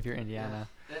situation hope. if you're Indiana.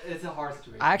 It's a hard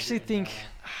situation. I actually think.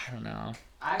 I don't know.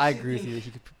 I agree with you that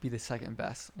he could be the second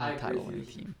best on the title winning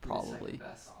team, probably.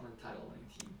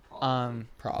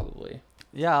 Probably.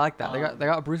 Yeah, I like that. They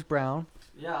got Bruce Brown.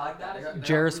 Yeah, I like that.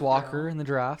 Jarris Walker in the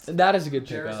draft. That is a good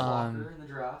Jarris pickup. Walker in the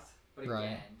draft. But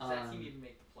Right. again, does that team even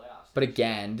make the playoffs? But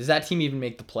again, does that team even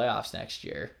make the playoffs next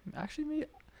year? Actually, maybe.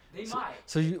 They might.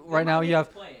 So right now you have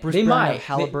Bruce They Brown, might.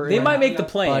 Halliburton. They might make the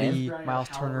play-in. Buddy, Miles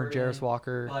Turner, Jarris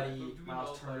Walker. Buddy,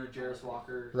 Miles Turner, Jarris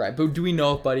Walker. Right, but do we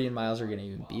know if Buddy and Miles are going to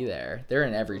even be there? They're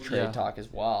in every trade talk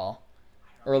as well,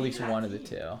 or at least one of the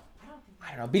two.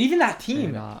 I don't know, but even that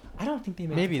team, I don't think they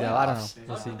make. Maybe the though, I don't playoffs. know.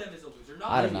 We'll see.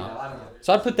 I don't know.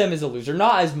 So I'd put them as a loser,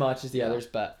 not as much as the others,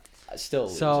 but still a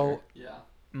loser. So Yeah.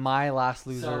 my last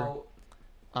loser. So,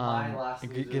 my last it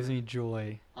loser, gives me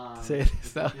joy to say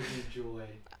this though. Gives me joy.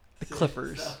 The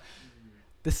Clippers.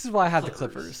 This is why I have the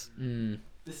Clippers.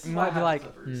 This is You why might be I have like, the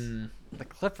Clippers. The You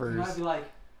Clippers. might be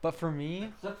like, But for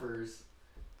me, Clippers.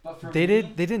 But for they me,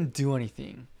 didn't do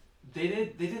anything. They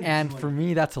didn't. And do for anything.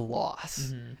 me, that's a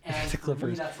loss. And the for me,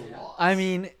 Clippers. that's a loss. I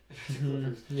mean,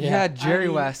 you had Jerry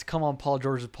West come on Paul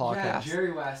George's podcast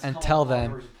Jerry West and come tell on Paul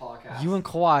them, George's podcast you and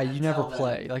Kawhi, and you never tell them,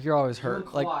 play. Like, you're always you and hurt.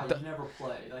 Kawhi, Like, you never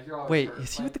play. Like, you're always wait, hurt.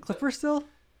 is he with the Clippers still?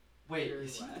 Wait,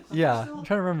 is he with the Clippers Yeah, still? I'm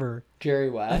trying to remember. Jerry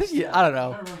I West. think I don't I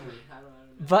know. don't remember.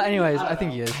 But anyways, I don't I think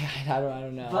know. he is. I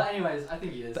don't know. But anyways, I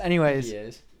think he is. But anyways, He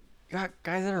is. you got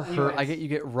guys that are hurt. I get you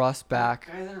get Russ back.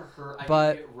 Guys that are hurt, I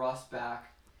But- can get Russ back.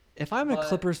 If I'm a But-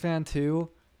 Clippers fan too,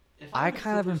 If I I'm a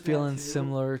kind of been Clippers fan feeling too,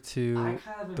 similar I to kind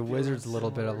of been the feeling Wizards a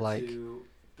little bit of similar like, to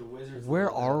the Wizards a where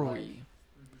little bit are of like, we?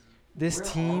 This where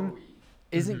team are we?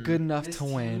 isn't good enough This to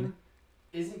win. team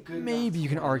isn't good enough Maybe to you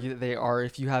can win. argue that they are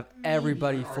if you have Maybe you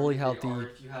everybody can argue fully they healthy. are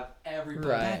if you have everybody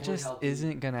Right. That fully just healthy.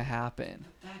 isn't gonna happen.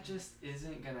 That just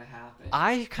isn't gonna happen.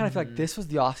 I kind of feel like this was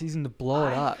the offseason to blow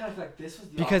it I up. kind of feel like this was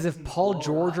the Because if offseason to Paul blow it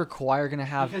George or up. Kawhi are gonna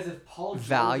have Because if Paul George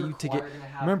value or to Kawhi get, are gonna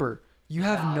have remember, you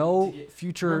have value no to get-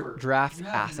 future remember, draft you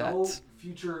have no assets.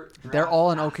 future They're draft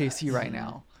all in assets. OKC right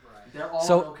now. They're all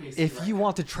So in OKC if right you now.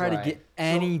 want to try to Right. get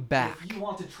any So back, if you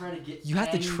want to try to get you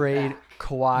have to any trade back,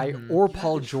 Kawhi you or have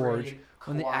Paul to George trade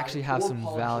when they Kawhi actually have or some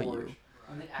Paul value. George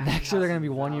when they actually Next year have they're gonna be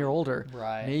some 1 year value. older,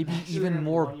 Right. maybe Next year even they're gonna be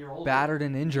more 1 year older. battered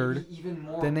and injured Maybe even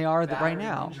more than they are right battered and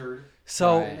now. injured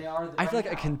So Right. than they are I feel like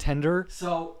right a now. contender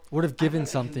So would have I feel given like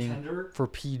a something contender for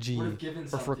PG would have given or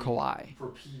for something Kawhi. for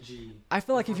PG. I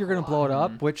feel like if you're gonna blow it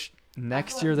up, which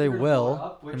next year they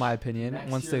will, in my opinion,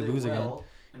 once they lose again.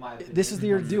 This is the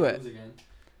year to do it.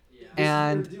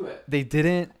 And they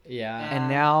didn't, Yeah. and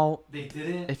now they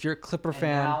didn't. if you're a Clipper and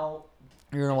fan, now,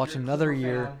 you're gonna if watch you're a another Clipper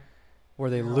year fan, where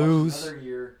they you're gonna watch lose, another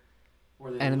year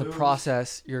where they and in the lose,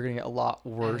 process, you're gonna get a lot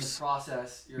and in the worse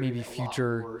process, you're maybe gonna get a lot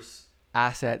future worse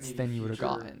assets maybe than you would have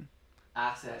future gotten.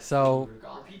 assets So- than you would've Are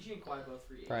gotten. PG and Kawhi both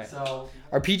free agents? Right. So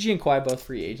Are PG and Kawhi both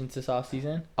free agents this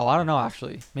offseason? Oh, I don't know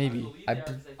actually, maybe. I I b-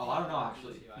 I don't know,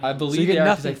 actually. I So believe you get they are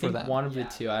because I nothing for think them. one of the Yeah.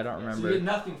 two. I don't so remember. you get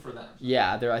nothing for them.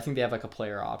 Yeah, I think they have like a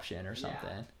player option or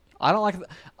something. I don't like.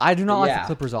 I do not like Yeah. the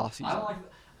Clippers I don't offseason. like.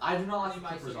 I do not like They the might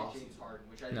Clippers still off get James Harden,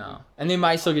 which I think No, would- and they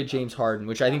might still get James Harden,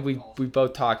 which I think we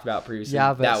both talked about previously.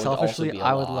 Yeah, but that would also selfishly, be a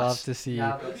I would loss. love to see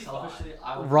Yeah, but selfishly,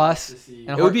 I would Russ love to see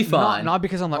and It would be Harden- fun. Not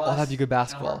because I'm like, oh, that'd be good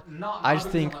basketball. I just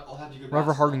think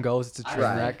wherever Harden goes, it's a train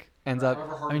Right. wreck. Ends up.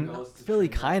 Wherever I Harden mean, goes, it's a Philly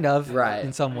train wreck. kind of, Right.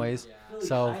 in some ways. Really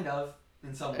So, kind of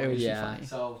in some it ways. would be Yeah. funny.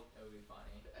 So It would be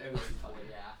funny. it would be funny.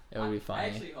 Yeah. It would be I funny.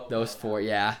 actually hope Those that four, happens.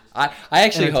 yeah. Just I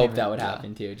actually hope that Entertainment, would yeah.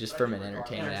 happen too, just from an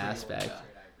entertainment aspect. Yeah.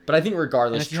 But I think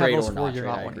regardless, And if you have trade those or four, not you're trade,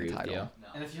 not I winning a agree with you. title.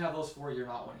 And if you have those four, you're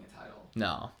not winning a title.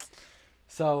 No,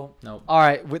 So, nope. all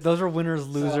right, those are winners,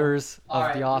 losers So, of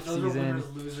alright, the those are offseason.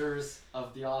 winners, losers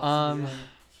of the off Um, season.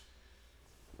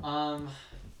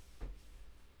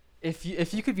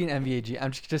 If you could be an NBA GM,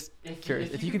 I'm just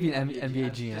curious. If you could be an NBA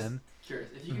just GM, curious.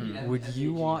 If you could be an would NBA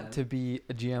you want GM, to be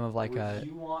a GM of like would a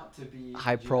you want to be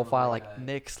high GM of profile like a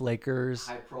Knicks, Lakers,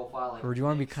 high profile like or do you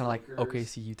want to be Knicks, kind of like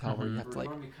Lakers, OKC, Utah, where you have or to do like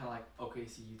you want to be kind of like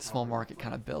OKC, Utah, small where you have market to,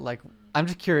 kind like, of build? Like, I'm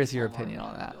just curious your small opinion on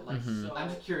market that. build, like, Mhm. so I'm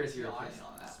just curious your opinion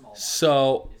on that.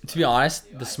 So to be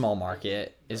honest, the small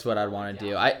market is what I'd want to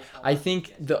do. I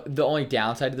think the only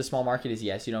downside to the small market is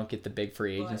yes, you don't get the big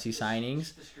free agency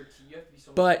signings,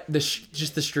 but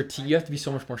you have to be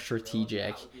so much more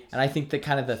strategic, and I think that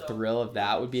kind of the thrill of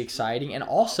that would be exciting, and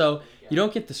also you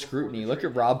don't get the scrutiny. Look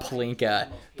at Rob Pelinka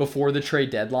before the trade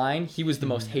deadline; he was the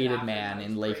most hated man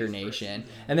in Laker Nation,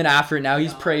 and then after it, now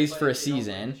he's praised for a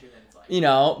season,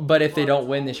 But if they don't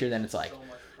win this year, then it's like,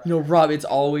 Rob, it's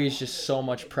always just so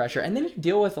much pressure. And then you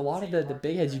deal with a lot of the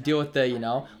big heads. You deal with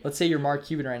let's say you're Mark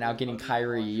Cuban right now getting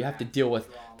Kyrie. You have to deal with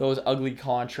those ugly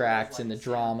contracts and the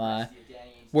drama.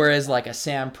 Whereas like a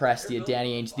Sam Presti, a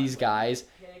Danny Ainge, these guys,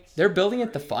 they're building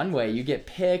it the fun way. You get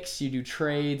picks, you do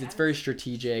trades. It's very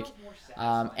strategic.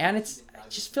 And it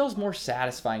just feels more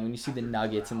satisfying when you see the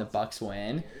Nuggets and the Bucks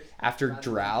win after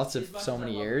droughts of so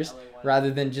many years, rather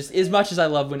than just as much as I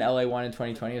love when LA won in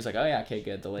 2020. It was like, oh yeah, okay,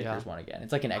 good, the Lakers won again.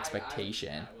 It's like an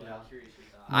expectation.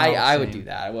 I would do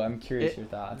that. Well, I'm curious your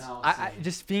thoughts.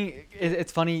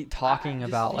 It's funny talking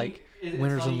about like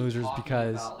winners and losers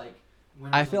because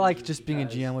I feel like just being a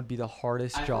GM would be the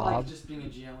hardest job.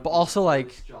 But also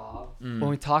like when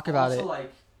we talk about it,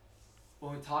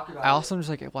 I also am just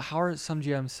like, well, how are some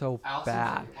GMs so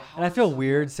bad? And I feel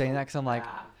weird saying that because I'm like,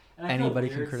 anybody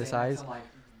can criticize.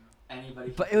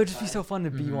 But it would just be so fun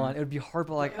to be one. It would be hard,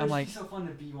 but like I'm like,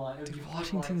 dude,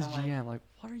 Washington's GM, like,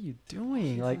 what are you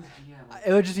doing? Like,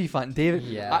 it would just be fun.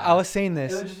 David, I was saying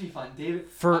this.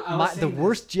 For the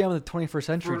worst GM of the 21st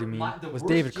century to me was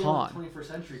David Kahn.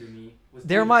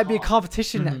 There might be a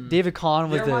competition. David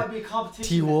Kahn was the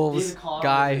T-Wolves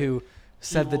guy who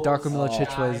said that Darko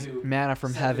Milicic was manna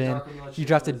from heaven. He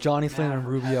drafted Johnny Flynn and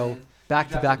Rubio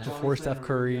back-to-back before Steph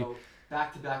Curry.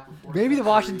 Maybe the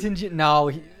Washington...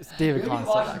 David Kahn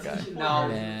said that guy.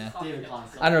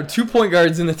 I don't know. 2 point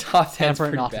guards in the top 10 is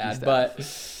pretty bad, but... Dude,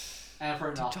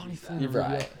 Johnny Flynn. You're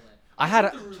right. I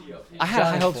had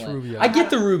high hopes for Rubio. I get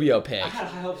the Rubio pick.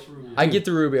 But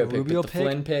the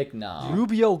Flynn pick, no.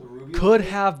 Rubio could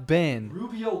have been...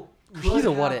 He's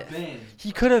a what if.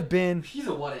 He could have been...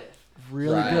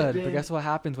 really good, but guess what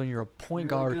happens when you're a point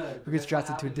guard who gets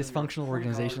drafted to a dysfunctional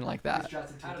organization like that?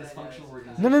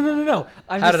 No.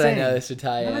 How did I know this would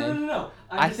tie in? No.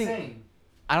 I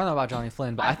don't know about Johnny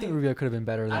Flynn, but I think Rubio could have been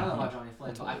better than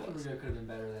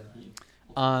he.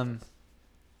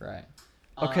 Right.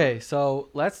 Okay, so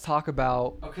let's talk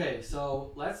about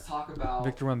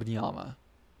Victor Wembanyama.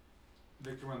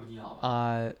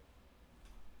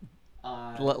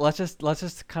 Let's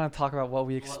just kind of talk about what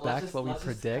we expect, what we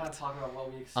predict.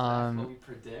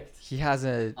 He has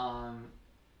an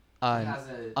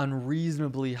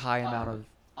unreasonably high amount of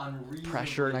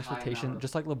pressure and expectation,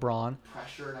 just like LeBron.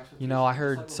 I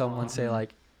heard someone say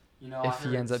like, if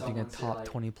he ends up being a top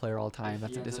 20 player all time,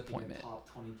 that's a disappointment.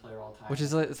 Which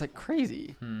is it's like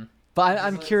crazy. But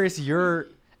I'm curious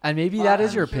and maybe that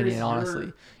is your opinion,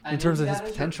 honestly, in terms of his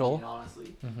potential.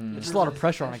 It's just a lot of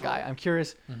pressure on a guy. I'm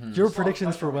curious your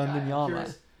predictions for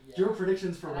Wembanyama.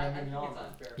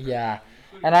 Yeah,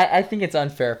 and I think it's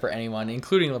unfair for anyone,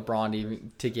 including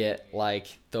LeBron, to get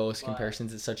like those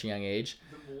comparisons at such a young age.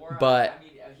 But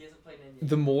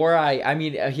the more he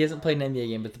hasn't played an NBA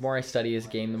game, but the more I study his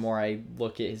game, the more I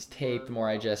look at his tape, the more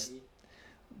I just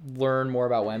learn more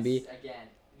about Wemby.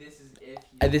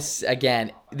 This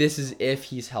is if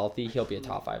he's healthy, he'll be a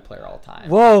top 5 player all time.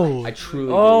 Whoa! I truly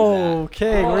believe that.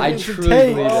 Okay. I truly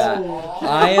believe that.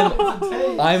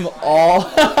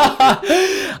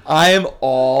 I am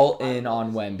all in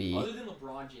on Wemby.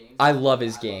 I love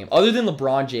his game. Other than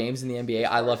LeBron James in the NBA,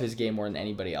 I love his game more than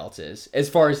anybody else's. As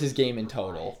far as his game in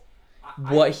total,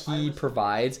 what he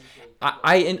provides.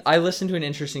 I listened to an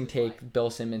interesting take Bill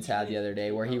Simmons had the other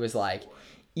day where he was like,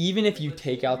 even if you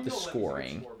take out the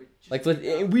scoring. Like,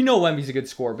 we know Wemby's a good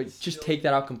scorer, but just take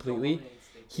that out completely.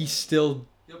 He still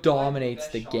dominates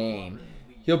the game.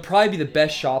 He'll probably be the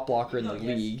best shot blocker in the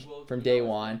league from day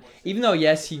one. Even though,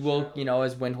 yes, he will,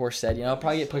 as Windhorst said, he'll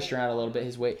probably get pushed around a little bit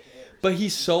his weight. But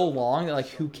he's so long that, like,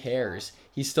 who cares?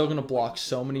 He's still going to block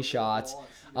so many shots.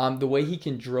 The way he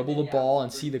can dribble the ball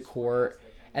and see the court.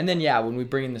 And then, when we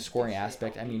bring in the scoring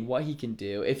aspect, what he can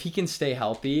do. If he can stay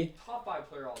healthy. Top 5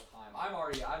 player all time.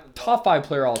 Top 5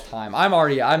 player all time. I'm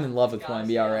in love with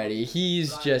Wemby already.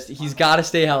 He's got to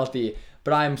stay healthy.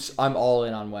 But I'm all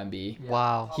in on Wemby.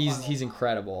 Wow. He's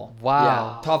incredible.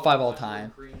 Wow. Yeah, top 5 all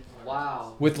time.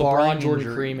 Wow. With LeBron, Jordan,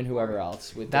 Kareem, and whoever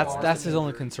else. That's his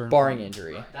only concern. Barring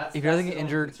injury. If he doesn't get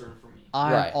injured,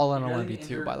 I'm all in on Wemby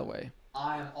too. By the way,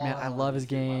 I love his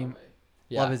game.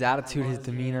 Love his attitude, his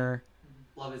demeanor.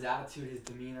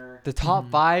 The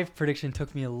top 5 prediction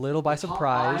took me a little by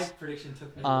surprise.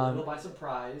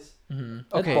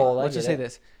 Okay, let's just say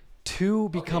this. to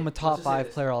become a top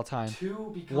 5 player all time,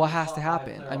 what has to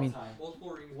happen? I mean,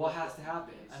 Multiple rings. What has to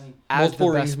happen? I mean, as multiple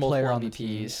the rings, best multiple player on the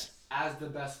team. MVPs. as the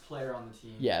best player on the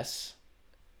team. Yes.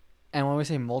 And when we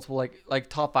say multiple, like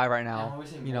top 5 right And now, when we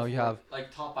say you know, you have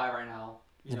like top 5 right now.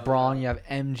 LeBron, you have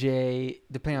MJ.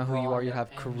 Depending on who you are, you have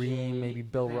Kareem, maybe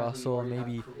Bill Russell,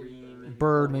 maybe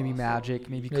Bird, maybe Magic,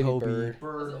 maybe Kobe.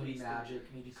 Bird, maybe Magic,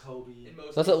 maybe Kobe.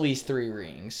 So that's at least 3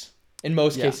 rings. In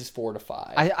most cases, 4 to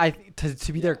 5.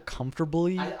 To be there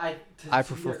comfortably, I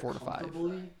prefer 4 to 5.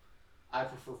 I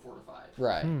prefer 4 to 5.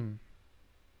 Right.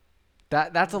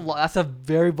 That's a lot. That's a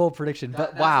very bold prediction.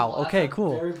 But wow. Okay.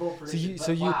 Cool.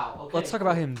 Let's talk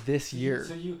about him this year.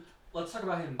 Let's talk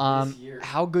about him this year.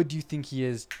 How good do you think he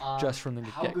is just from the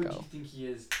How get good do go? you think he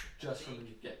is just from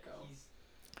the get go?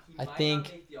 I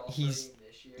think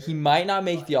he might not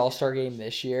make the All-Star game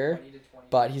this year,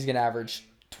 but he's going to average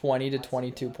 20 to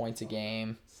 22 points a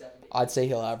game. I'd say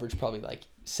he'll average probably like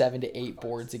 7 to 8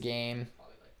 boards a game,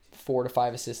 4 to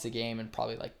 5 assists a game, and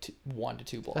probably like 1 to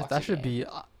 2 blocks. That should be.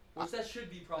 Which that should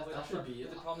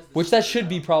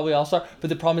be probably All-Star. But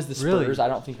the problem is the Spurs. Really? I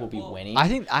don't think will be winning. I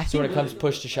think. So when it comes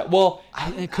push to shove, well,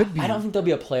 it could be. I don't think they'll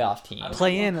be a playoff team.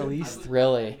 Play in at least.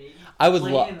 Really, I would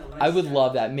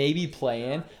love that. Maybe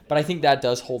play in, but I think that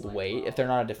does hold weight. If they're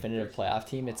not a definitive playoff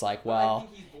team, it's like, well,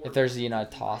 if there's a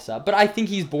toss up. But I think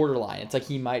he's borderline. It's like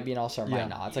he might be an All-Star, might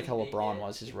not. It's like how LeBron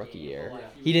was his rookie year.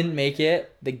 He didn't make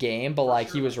it the game, but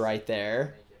like he was right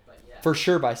there. For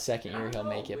sure, by second year he'll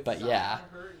make it. But yeah.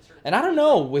 And I don't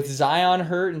know, with Zion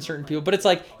hurt and certain people, but it's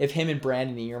like if him and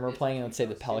Brandon Ingram are playing, and let's say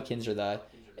the Pelicans are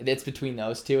it's between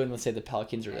those two, and let's say the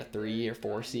Pelicans are the 3 or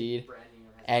 4 seed,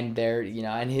 and they're,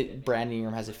 Brandon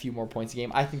Ingram has a few more points a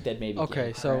game, I think that maybe.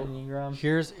 Okay, so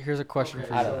here's a question for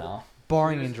you. I don't know.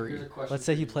 Barring injury, let's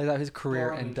say he plays out his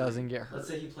career and doesn't get hurt,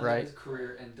 right?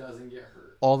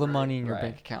 All the money in your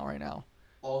bank account right now.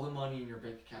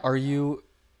 Are you?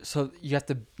 So you have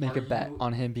to make a bet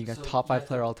on him being a top 5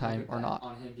 player all time or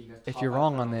not. If you're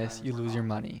wrong on this, you lose your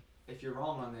money.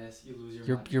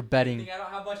 You're betting. Good thing I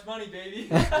don't have much money, baby.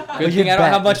 Good thing I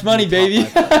don't have much money, baby.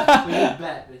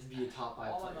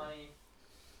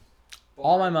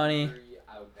 All my money.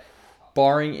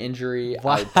 Barring injury.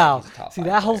 Wow. See,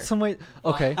 that holds some weight.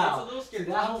 Okay. It's a little scary.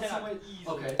 Top 10 I'd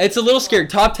easily. It's a little scary.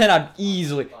 Top 10 I'd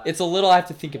easily. It's a little, I have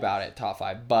to think about it, top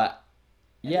 5. But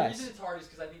yes. The reason it's hard is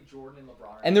because I think Jordan and LeBron.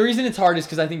 And the reason it's hard is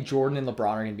because I think Jordan and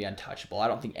LeBron are going to be untouchable. I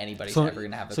don't think anybody's ever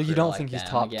going to have a So you career don't like think he's them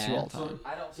top again. 2 all time?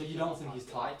 So you don't think he's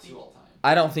top 2 all time?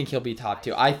 I don't think he'll be top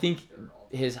 2. I think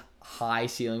his high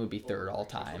ceiling would be 3rd all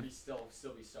time Still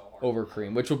be so hard. over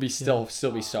Kareem, which will be still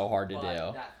be so hard to do.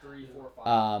 That 3, 4,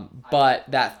 5.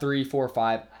 But that 3, 4,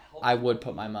 5, I would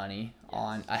put my money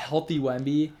on a healthy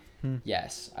Wemby.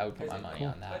 Yes, I would put my money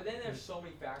on that. But then there's so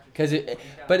many factors.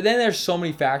 But then there's so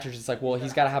many factors. It's like, well,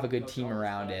 he's got to have a good team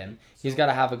around him. He's got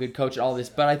to have a good coach and all this.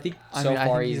 But I think so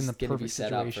far he's going to be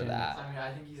set up for that.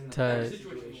 I think he's in the better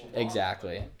situation.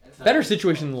 Exactly. Better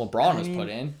situation than LeBron was put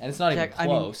in, and it's not even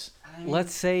close.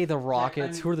 Let's say the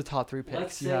Rockets. Who are the top 3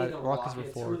 picks? You had Rockets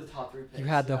before. You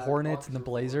had the Hornets and the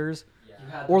Blazers,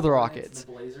 or the Rockets.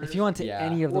 If you went to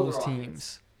any of those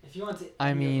teams,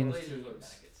 I mean,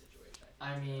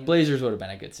 Blazers would have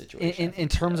been a good situation. in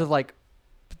terms of like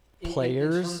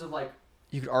players,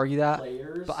 you could argue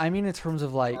that. But I mean, in terms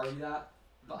of like,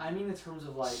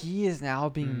 he is now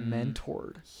being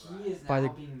mentored by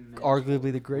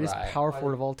arguably the greatest power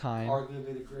forward of all time,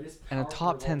 and a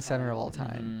top 10 center of all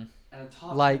time.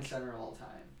 Like, And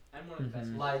one of the best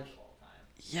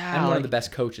yeah, and one like, of the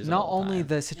best coaches. not of all only time.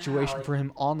 the situation for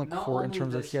him on the court in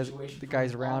terms of he has the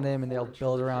guys around him and they'll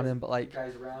build around him, but like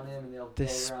the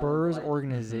Spurs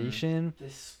organization,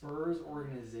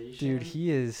 dude,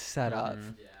 he is set up.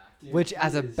 Which,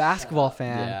 as a basketball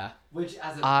fan,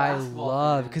 I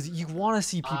love, because you want to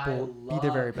see people be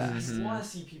their very best.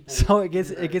 So it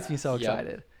gets me so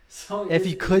excited. If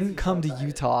he couldn't come to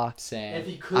Utah,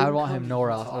 I would want him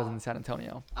nowhere else other than San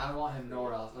Antonio.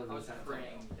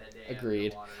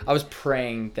 Agreed. I was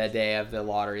praying that day of the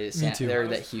lottery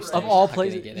that Houston. Of all was not gonna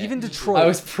places, get it. even Detroit. I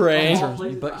was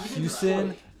praying. But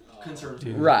Houston,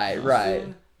 dude.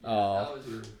 Right. Oh.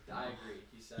 I agree.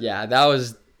 He said Yeah, that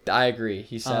was. I agree.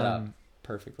 He set up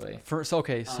perfectly.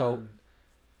 So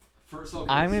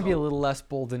I'm gonna be a little less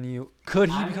bold than you. Could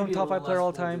he become top 5 player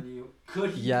all time?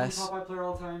 Yes.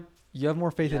 You have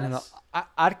more faith in him.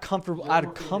 I'd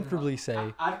comfortably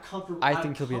say I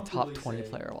think he'll be a top 20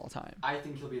 player of all time.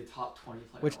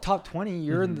 Which top 20,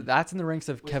 you're in that's in the ranks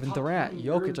of Kevin Durant,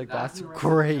 Jokic, like that's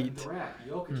great.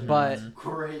 But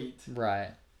Right.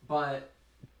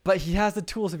 But he has the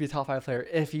tools to be a top 5 player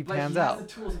if he pans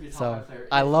out. So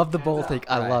I love the bold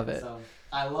take. I love it.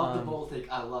 I love the bold take.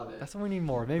 I love it. That's what we need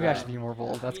more. Maybe I should be more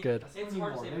bold. That's good. It's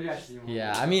hard to say. Maybe I should be more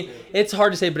Yeah, bold. I mean, it's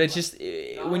hard to say, but it's just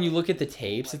when you look at the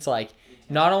tapes, it's like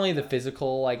not only the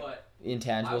physical like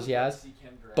intangibles he has,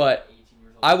 but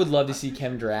I would love to see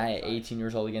Kevin Durant at 18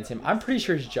 years old against him. I'm pretty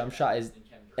sure his jump shot is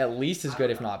at least as good,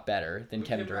 if not better, than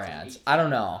Kevin Durant's. I don't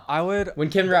know. I would. When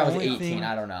Kevin Durant was only 18, thing-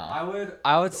 I don't know.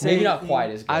 I would say Maybe not quite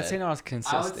as good. I'd say not as I would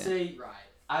consistent. say.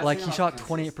 Like he shot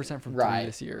 28% from three Right.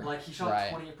 this year. Like he shot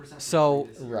Right. 28%. So-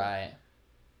 Right.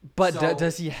 But So-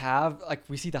 does he have like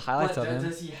we see the highlights of him?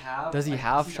 Does he have? Does he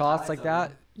have shots like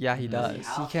that? Yeah, he Does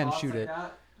does. He can shoot it.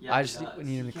 I just think we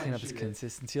need him to clean up his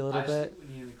consistency a little bit.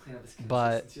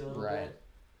 But- Right.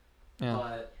 Yeah,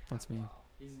 But that's me.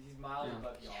 He's miles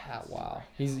above Giannis. Yeah, wow.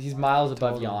 He's miles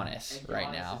above Totally. Giannis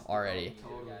right now already.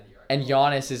 Totally. And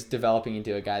Giannis is developing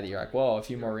into a guy that you're like, whoa, a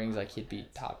few more rings, like he'd be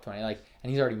top 20. Like,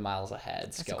 and he's already miles ahead.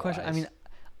 That's a skill-wise. question. I mean,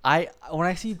 when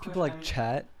I see people like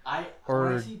Chet, or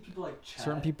when I see people like Chet,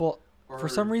 certain people, for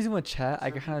some or reason with Chet, I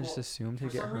certain kind of just people- assume to for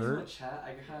get some reason hurt. with Chet,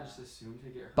 I kind of just assume to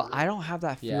get hurt. But I don't have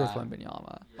that fear with Yeah.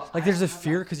 Wembanyama. But Like, I there's a don't have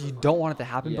fear that because you with don't want it to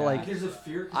happen, but Yeah. like, There's a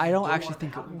fear 'cause I you don't want actually it to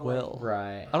think it happen, but, will.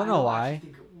 Right. I don't know why.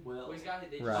 actually think it will. Well, he's got,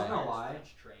 they Right. just I don't know why.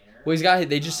 French trainer. Well,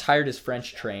 they just hired his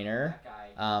French trainer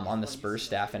on the Spurs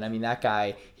staff, and I mean that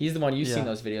guy, he's the one you've seen Yeah.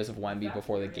 those videos of Wemby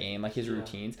before the game, like his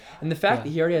routines, and the fact that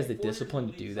he already has the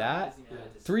discipline to do that.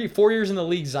 3-4 years in the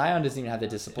league, Zion doesn't even have the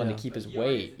discipline Yeah. to keep his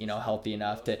weight, healthy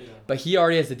enough to, but he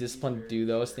already has the discipline to do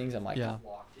those things. I'm like, Yeah.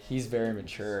 he's very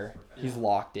mature. He's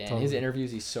locked in. His Totally.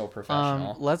 interviews, he's so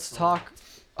professional. Let's talk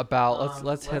about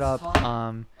let's hit up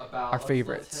About our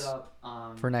favorites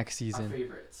for next season.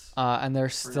 favorites. And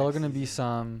there's for still next gonna be season.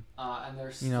 some And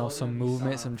there's some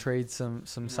movement, some trades, some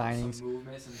signings,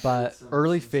 signings, but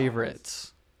early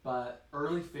favorites But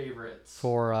early favorites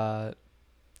for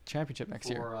championship next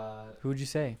year. for Who would you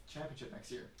say? championship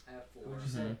next year. I have Who four. would you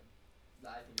say? Mhm. That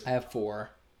I think I have 4.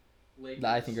 Lakers,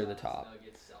 that I think are the Suns, top.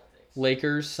 Nuggets, Celtics.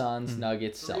 Lakers, Suns, Mhm.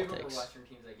 Nuggets, Three of them are Celtics. Western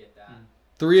teams. I get that. Mm.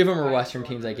 3 of them If are I had to Western throw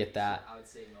teams. I another get that. Eastern, I would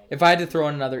say Milwaukee. If I had to throw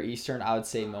in another Eastern, I would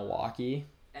say Milwaukee.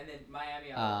 And then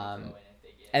Miami, I would throw in if they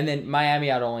get. And then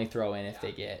Miami, I'd only throw in if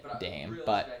they get But, Dame. realistically,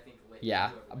 But I think yeah,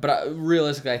 whoever but wins.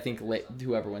 realistically, I think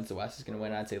whoever wins the West is going to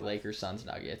win. I'd say Lakers, Suns,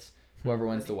 Nuggets. Whoever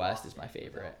wins the West is my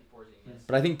favorite.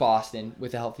 But I think Boston,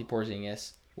 with a healthy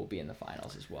Porzingis, will be in the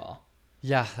finals as well.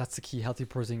 Yeah, that's the key. Healthy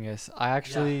Porzingis. I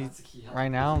actually that's the key. right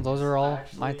now those are all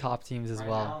Actually, my top teams as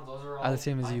well. Those are Are the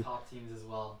same as my you. top teams as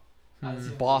well.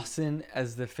 Boston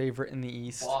as the favorite in the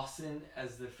East. Boston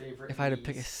as the favorite. If I had to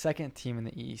pick a second team in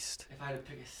the East, If I had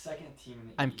to pick a second team in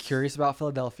the I'm East, curious about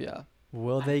Philadelphia.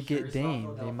 Will I'm they curious get about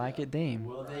Dame? They might get Dame.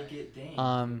 Will they get Dame?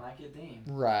 Um, They might get Dame.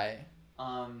 Right.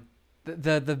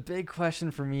 The big question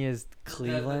for me is The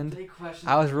Cleveland. big question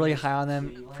I was for really me is high on them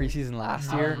Cleveland. preseason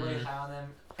last I year. was really high on them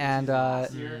And, preseason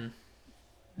last Mhm. year. Mhm.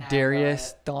 And,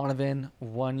 Darius Donovan,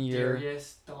 1 year.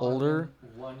 Darius Donovan, older.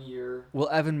 1 year. Will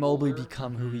Evan Mobley older.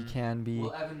 become who he Mhm. can be?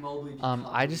 Will Evan Mobley become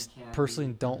I who he just can personally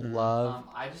be? don't Mhm. love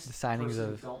I just the signings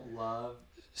personally of don't love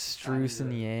Struce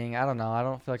and signings of Yang. I don't know. I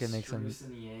don't feel like it makes him. Struce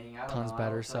and Yang. I don't tons know. I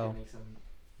better, don't feel like so- it makes him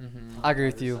Mm-hmm. I agree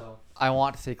with better, you. so I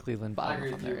want to say Cleveland, but I I don't know agree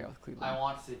if I'm with there you. yet with I Cleveland.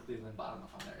 want to say Cleveland, but I don't know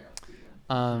if I'm there yet with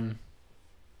Cleveland.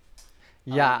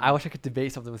 Yeah, I wish I could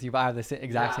debate something with you, but I have the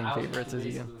exact Yeah, same I was favorites as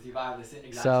debating you. something with but I have the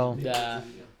exact So- same favorites Yeah. as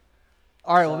you.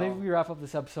 All right, well So- maybe we wrap up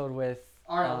this episode with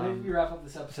All right, maybe we wrap up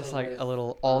this episode. just like with, a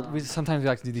little sometimes we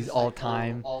like to do these just like a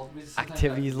all-time little we just sometimes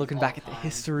activities, like to do looking back at the all-time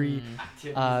history.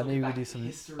 activities, Maybe looking we back do at some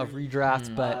history. of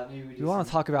redrafts, but Maybe we want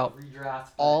to talk about redrafts, but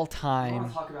we all-time want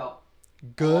to talk about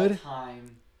good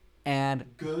all-time and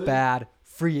good bad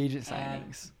free agent and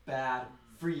signings. Bad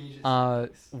free agent Uh,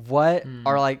 signings. what Hmm.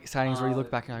 are like signings where you Uh, look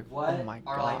back and you're what like, oh my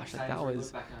are, like, gosh, like signings that where you was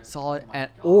look back and you're like, solid, oh my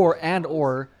and gosh, or that and was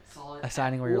or solid, a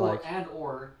signing where you're like, a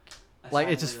like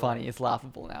signing it's just where you're funny, like- it's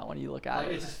laughable now when you look at like,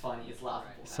 it. it's just funny. It's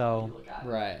laughable. now So- when you look at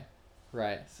it.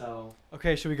 Right. So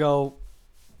Okay, should we go?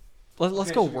 Let's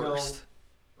Okay, go should we go- worst.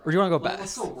 Or do you want to go let's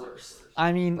best? go worst.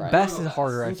 I mean, Right. best We'll is go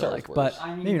harder. best. I We can feel start like, with but worst.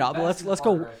 I mean, maybe not. But best let's is let's go.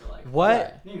 harder, I feel like. What?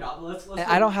 Right. Maybe not, but let's And go.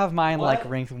 I don't have mine like What?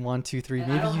 ranked 1, 2, 3.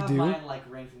 And I Maybe don't you have do. mine, like,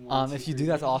 ranked 1, 2, If you 3. do,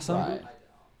 that's Maybe you awesome. do. Right.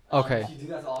 Okay. If you do,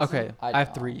 that's awesome. Okay, I have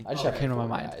don't. 3. I just Okay. have Came to my 4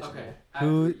 mind. guys.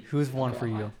 Okay. Who's one Okay. for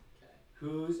you?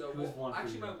 Who's So, one for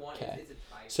actually, you? my one Okay. is a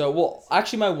tie. So, well,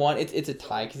 actually, my one, it's a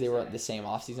tie because they were the same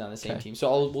offseason on the same Okay. team.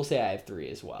 So we'll say I have 3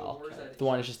 as well. The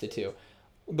one is just a 2.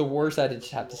 The worst I just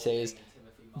have to say is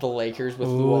the Lakers with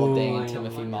Luol Deng and Ooh.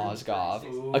 Timothy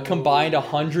Mozgov. A combined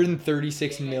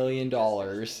 $136 million.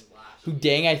 Who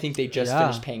Deng I think they just Yeah.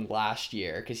 finished paying last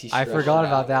year because he I stretched forgot it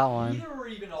about out. that one. Neither were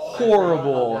even all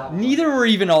Horrible. Neither were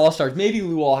even All-Stars. Maybe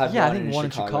Luol had Yeah, I one think in one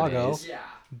in Chicago. Chicago. days. Yeah.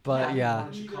 But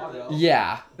yeah, Chicago.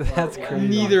 Yeah. that's crazy.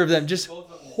 Neither of them. Just Both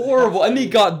of them horrible. And they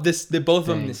got both of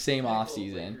them in Dang. the same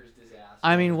offseason.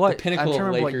 I mean, what? The pinnacle I'm trying of to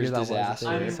remember what Lakers year that was that disaster.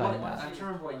 they I mean, signed I'm that. trying to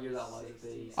remember what year that was.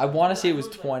 I want to say it was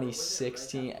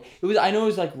 2016. It was. I know it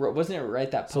was like, wasn't it right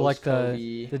that post So like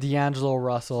Kobe the D'Angelo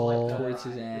Russell towards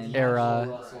his end?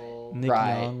 era. Nick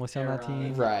Right. Young was on that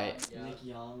team. Right. Nick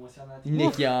Young was on that team.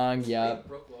 Nick Young, yep.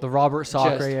 The Robert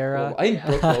Sacre Just era. horrible. I think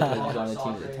Brook Lopez was on the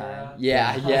team at the time.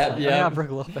 Yeah, Yeah, yeah.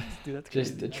 Brook Lopez. Dude, that's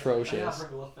crazy. Just atrocious.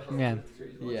 Man.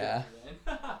 Yeah.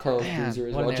 Carlos Man, Boozer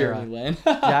as what well. an Jeremy era. Lin.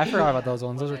 Yeah, I forgot about those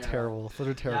ones. Those are terrible. Those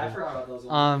are Yeah, I terrible. forgot about those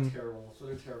ones. Um, They're terrible. So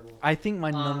they're terrible. I think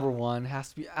my number one has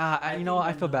to be. You know what?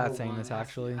 I feel bad saying this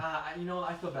actually. You know,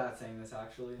 I feel bad saying this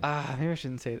actually. Maybe I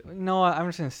shouldn't say it. You know what? I'm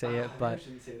just gonna say it. But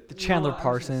the Chandler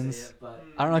Parsons.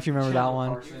 I don't know if you remember that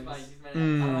one.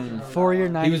 4-year,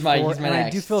 94. He was my and I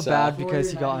do next, feel so- bad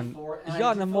because he got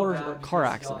in a motor car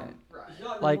accident.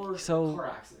 Like, so-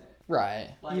 Right.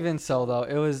 Even so, though,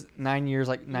 it was 9 years,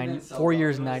 like 4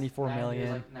 years, 94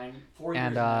 million.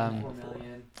 And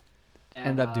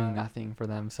ended up doing nothing for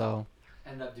them. So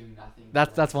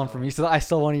that's one for me. So I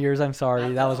stole one of yours. I'm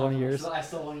sorry. That was one of yours. I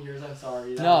stole one of yours. I'm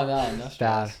sorry. No, Bad.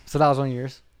 stress. So that was one of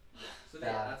yours. So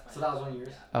that was one of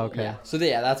yours. Okay. Yeah. So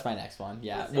yeah, that's my next one.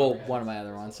 Yeah. Well, one of my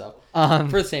other ones. So For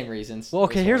for the same reasons. well,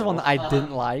 okay. It's Here's one horrible. that I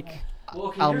didn't like.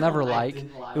 I'll never like.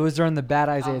 It was during the bad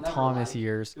Isaiah Thomas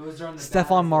years.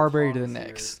 Stephon Marbury to the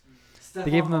Knicks. They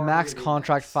gave him a max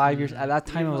contract, 5 years. At that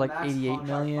time, it was like 88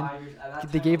 million.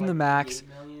 They gave him the max.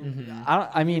 Mhm.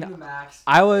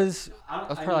 I was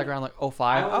probably like around like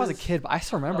 05. I was a kid, but I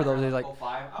still remember those days. Like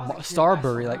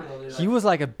Starbury, like he was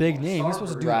like a big name. He was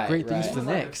supposed to do Right, great things right. for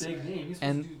the Knicks,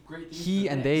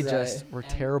 and they just were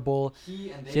terrible.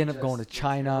 He ended up going to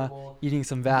China, eating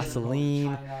some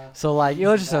Vaseline. So like it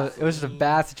was just a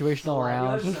bad situation all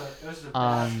around.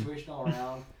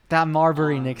 That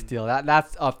Marbury Knicks deal,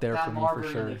 that's up there for me for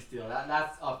sure.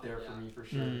 That's up there for me for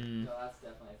sure. Mm. No, that's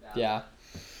definitely a bad Yeah.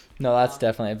 No, that's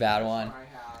definitely a bad one.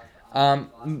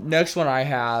 Next one I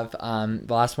have, the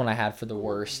last one I had for the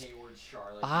worst.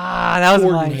 That was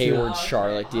Gordon mine too. Hayward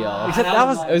Charlotte deal. Except that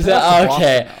was Is that Boston,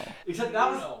 okay? though. Except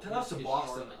that was to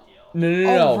Boston.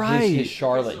 No. right. His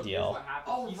Charlotte deal.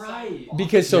 Oh right.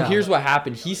 Because Yeah. here's what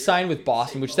happened. He signed with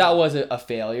Boston, which that was a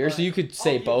failure. So you could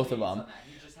say both of them.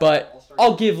 But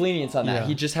I'll give lenience on that. Yeah.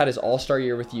 He just had his all-star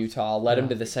year with Utah, led him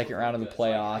to the second round of the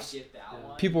playoffs.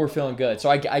 People were feeling good. So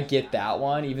I get that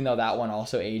one, even though that one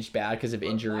also aged bad because of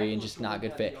injury and just not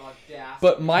good fit.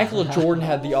 But Michael Jordan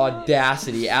had the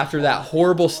audacity after that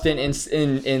horrible stint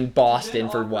in Boston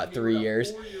for, 3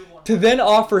 years, to then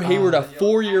offer Hayward a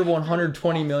 4-year,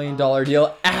 $120 million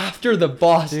deal after the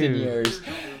Boston years.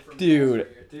 Dude.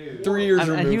 3 years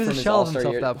And he removed was from a his shell of all-star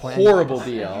himself year. at that point Horrible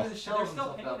anyways. deal.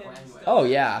 Oh,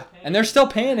 yeah. And they're still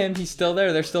paying him. He's still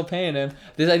there. They're still paying him.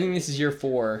 I think this is year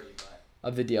 4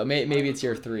 of the deal. Maybe it's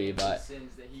year 3, but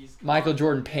Michael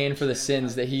Jordan paying for the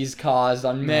sins that he's caused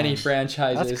on many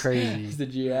franchises. That's crazy. He's the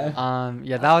GM.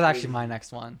 Yeah, that was actually my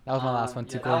next one. That was my last one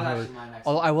too. Gordon Hayward.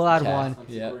 Although I will add Okay. one.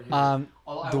 Yeah.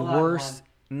 The worst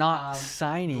not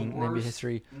signing in NBA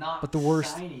history, but the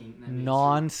worst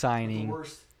non-signing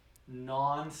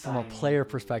from a player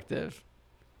perspective.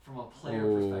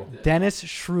 Ooh. Dennis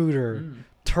Schroeder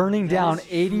turning down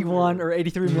 81 or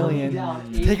 83 million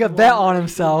to take a bet on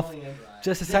himself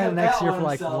just to sign the next year for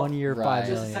like 1 year, Right. 5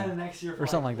 million or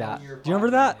something like that. Do you remember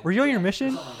that? Were you on your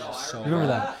mission? Remember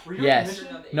that? Yes.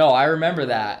 No, I remember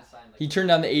that. He turned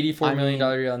down the $84 million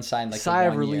deal and signed like Sigh the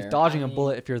of 1 relief, year. dodging a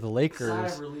bullet if you're the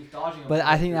Lakers. But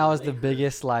I think that was the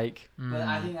biggest like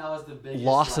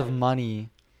loss of money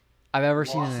I've ever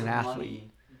seen in an athlete.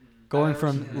 Going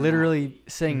from literally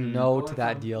saying no to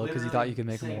that deal because you thought you could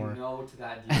make more,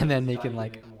 and then making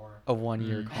like a 1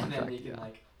 year contract. Yeah.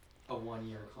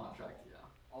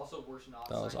 Also, worse not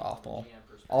That was signing from a awful. GM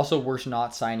perspective. Also, worse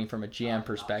not signing from a GM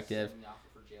perspective.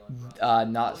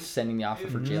 Not sending the offer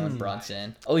for Jalen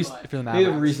Brunson. At least If you're the maybe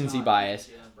the Mavericks. recency bias.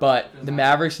 But the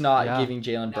Mavericks not Yeah. giving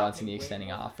Jalen Brunson the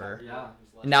extending offer.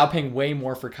 And now paying way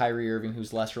more for Kyrie Irving,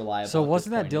 who's less reliable. So at this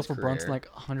wasn't point that in deal his for career. Brunson like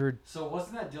 100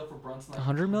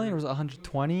 million or was it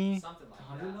 120? Something like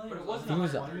that. But it I wasn't think it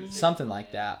was 130. something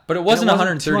like that. But it wasn't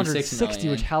 136 260,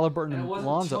 million. which Halliburton and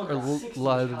Lonzo or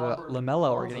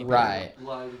Lamelo are getting paid. Right.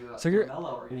 So here's a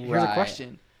Right.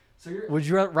 question: Would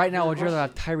you right now? Would you rather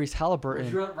have Tyrese Halliburton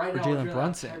or Jalen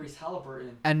Brunson?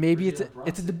 And maybe it's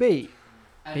a debate.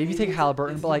 Maybe you take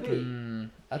Halliburton, but like,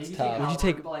 That's tough. would you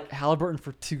take Halliburton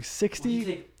for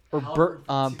 260 or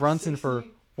Brunson for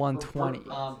 120?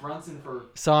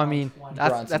 So I mean,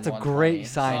 Brunson that's a 120 great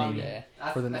signing someday.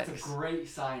 for the Knicks.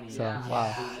 So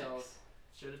wow.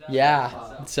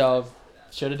 Yeah. So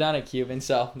Should have done it, Cuban.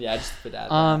 So yeah, just put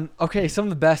that. Okay, some of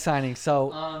the best signings.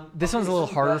 So this one's a little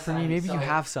harder for me. Maybe you So,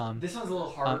 have some. This one's a little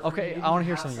harder. Okay, I want to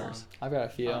hear some of yours. I've got a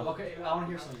few. Okay, I want to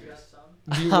hear some of yours.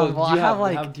 Do you, Well, do you I have,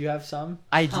 like- do you have some?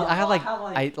 I have like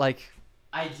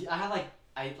I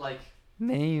had like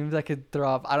names I could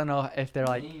throw up. I don't know if they're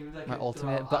like names I my could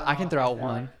ultimate, throw out. but I can throw out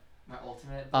one. My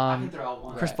ultimate. I Um, can throw out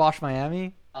one. Chris Right. Bosh,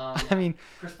 Miami. I mean,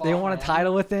 Chris they Bosh, won a Miami.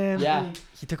 title with him. Yeah.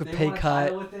 He took a They pay won a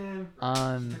title cut. with him.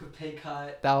 Um, Took a pay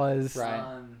cut. that was Right.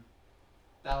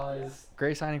 That was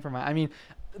great signing for my. I mean,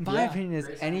 my Yeah. opinion is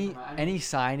Great signing any for Miami. any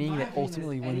signing My that opinion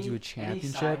ultimately is wins you a any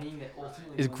championship. signing that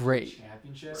ultimately is wins you a great.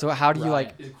 championship So how do you Right.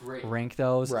 like is great. rank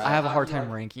those? Right. I have a How hard do you, time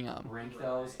like, ranking them. Rank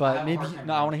those. I But have a maybe hard time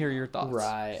no, I want to ranking hear them. your thoughts.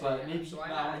 Right. But maybe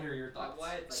I want to hear your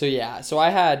thoughts. So yeah, so I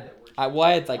had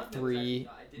like 3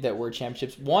 that were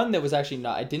championships. One that was actually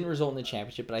not. It didn't result in the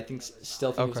championship, but I think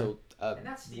still think it was a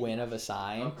win of a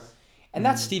sign. Okay. And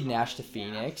that's Steve Nash to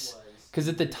Phoenix. Because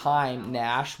at the time,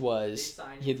 Nash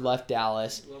he had left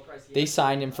Dallas. They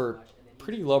signed him for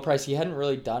pretty low price. He hadn't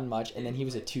really done much, and then he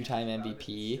was a 2-time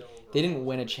MVP. They didn't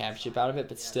win a championship out of it,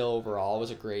 but still overall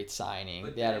was a great signing.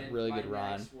 They had a really good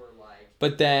run.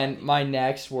 But then my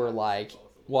next were like,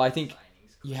 well, I think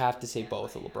you have to say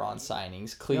both of LeBron's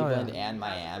signings, Cleveland and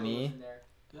Miami.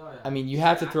 I mean, you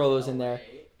have to throw those in there.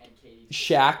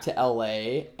 Shaq to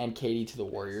LA and KD to the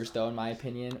Warriors, though, in my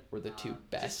opinion, were the 2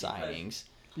 best signings.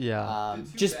 Yeah.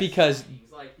 Just because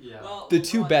Yeah. the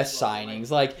 2 best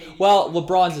signings, like, well,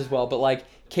 LeBron's as well, but like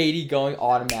KD going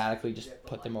automatically just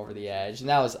put them over the edge, and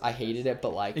that was I hated it,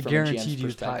 but like It from a guaranteed GM's you a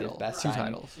perspective, title, best 2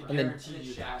 signing. titles. And then Guaranteed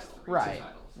you Shaq's right.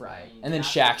 And then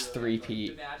Shaq's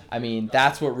 3-peat. I mean,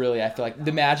 that's what really I feel like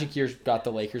the Magic years got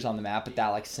the Lakers on the map, but that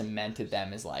like cemented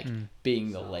them as like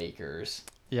being the Lakers.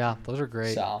 Yeah, those are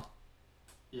great. So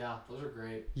Yeah, those are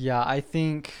great. Yeah, I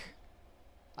think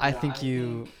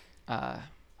you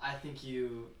I think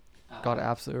you got it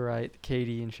absolutely right.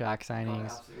 KD and Shaq got it signings.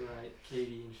 absolutely right.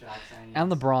 KD and Shaq signings.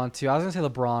 And LeBron too. I was gonna say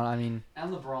LeBron. I mean,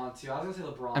 And LeBron too. I was gonna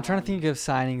say LeBron. I'm trying to think of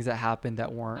signings that happened that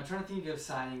I'm weren't trying to think of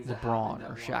signings that LeBron happened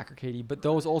or that Shaq or KD, but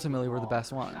those ultimately were the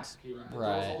best LeBron or Shaq ones. or KD, but those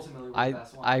Right. ultimately were the I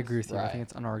best ones. I agree with you. I Right. think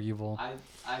it's unarguable.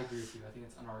 I agree with you. I think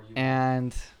it's unarguable.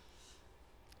 And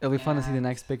it'll be fun to see the And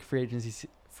next big free agency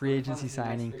Fun to see the next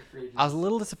signing. big free agency- I was a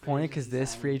little disappointed free because agency this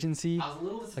signing. free agency, I was a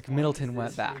little like disappointed Middleton 'cause went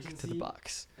this back free to the agency-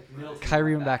 Bucks. like Middleton Kyrie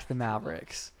went went back to the Bucks.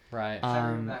 Mavericks. right.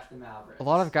 Kyrie went back to the Mavericks. A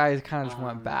lot of guys kind of just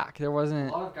went back. There A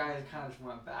wasn't lot of guys kind of just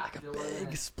went back. like a There wasn't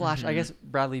big splash. I Mhm. guess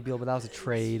Bradley Beal, but that was a big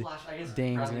trade. splash. I guess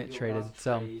Dame's Bradley in it Beal traded, was a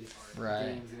so- trade. Right.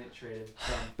 Dame's in it traded.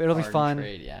 So But it'll be Harden fun.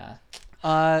 trade, yeah.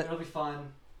 Uh, it'll be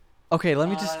fun. okay, let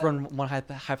me just Uh, run one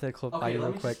hypothetical by Okay, you let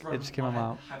real me quick. just run It just came one out to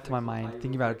my hypothetical by mind you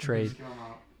thinking real about a quick. It trade. just came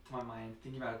out to my mind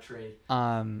thinking about a trade.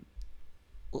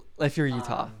 If you're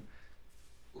Utah,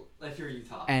 If you're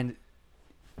Utah. and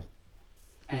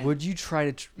would you try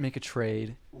to make a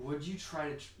trade would you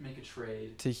try to make a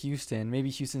trade to Houston? Maybe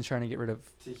Houston's trying to get rid of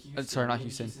to Houston? sorry, not Maybe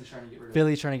Houston. Houston's trying to get rid of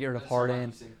Philly's trying to get rid of sorry, not Harden,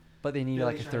 Houston. but they need Philly's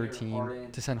like a trying to third get rid of team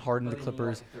Harden, to send Harden to but the they need,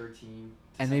 Clippers, like, a third team to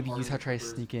and send maybe Harden Utah to the tries to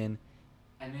Clippers. sneak in.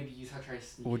 And maybe Utah tries to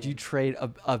sneak Would in. you trade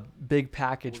a big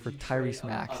package Would for you trade Tyrese a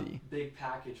Maxey? big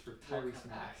package for Tyrese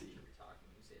Maxey.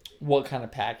 What kind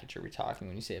of package are we talking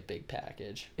when you say a big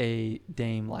package? A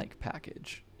Dame-like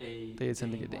package. A They'd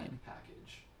send to get Dame-like Dame.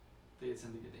 package. They'd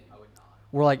send to get Dame.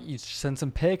 Where like you send some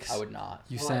picks, I would not.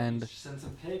 you Well, send send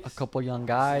some picks, a couple young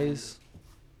guys,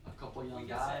 a couple young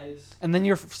guys. and then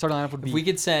your starting lineup would If be we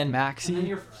could send And then Maxey,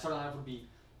 your starting lineup would be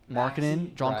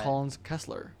Markkinen, John Right. Collins,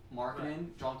 Kessler.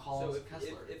 Markkinen, John Collins,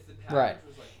 Kessler. Right.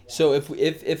 So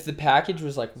if the package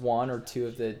was like 1 or 2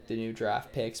 of the new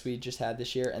draft picks we just had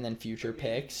this year, and then future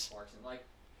picks,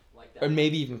 or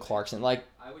maybe even Clarkson, like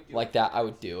that, I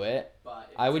would do it.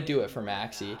 I would do it for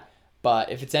Maxey.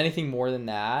 But if it's anything more than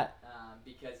that,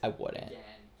 I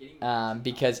wouldn't.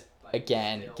 Because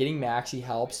again, getting Maxey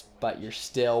helps, but you're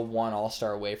still one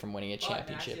All-Star away from winning a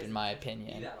championship, in my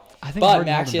opinion. I think But Harden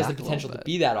held Maxey him has the back a little potential to bit.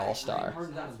 be that All-Star.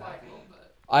 Harden's out of the back a little bit.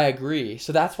 I agree.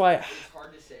 So that's why It's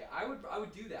hard to say. I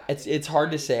would do that. it's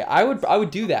hard to say. I would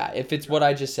do that if it's what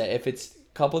I just said. If it's a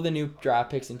couple of the new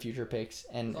draft picks and future picks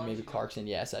and maybe Clarkson,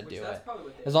 yes, I'd do it.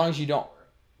 As long as you don't,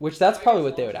 which that's probably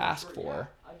what they would ask for.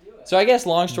 So I guess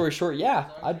long story short, yeah,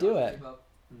 I'd do it.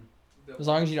 As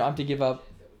long as you don't have to give up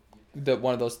the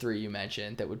one of those 3 you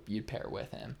mentioned that you'd pair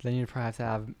with him. Then you'd probably have to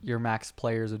have your max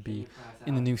players would be You probably have to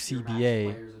in the have new your max CBA.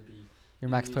 players would be- your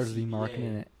max players would be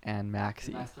Markkinen and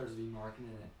Maxey. Your max players would be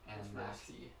Markkinen and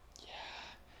Maxey.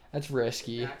 That's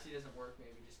risky. Maxey doesn't work,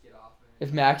 maybe just get off of him.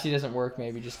 If Maxey doesn't work,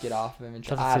 maybe just get off of him and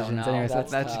try. Tough I don't know. decisions. Anyways,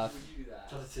 That's that's- tough. Would you do that?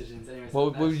 Tough decisions. Anyways,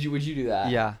 What would you do that?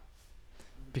 Yeah,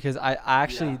 because I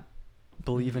actually Yeah.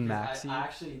 believe in Because Maxey. I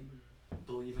actually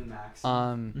believe in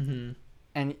Maxey.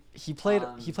 And he played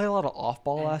a lot of off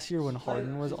ball last year when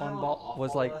Harden was on ball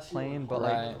playing,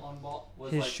 but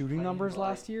his shooting numbers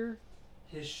last year.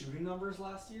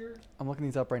 I'm looking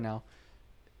these up right now.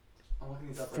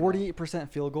 48%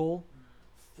 field goal,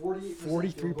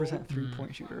 43%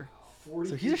 3-point shooter.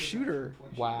 So he's a shooter.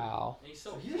 Wow. And he's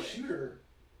a shooter.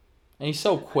 And he's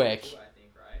so quick.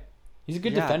 He's a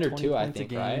good defender too, I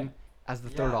think, right? As the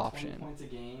third option.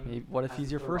 Maybe, what if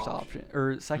he's your first option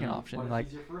or second option? Like,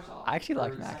 I actually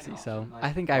like Maxey, so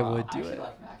I think I would do it.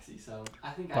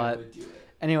 But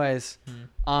anyways,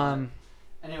 NBA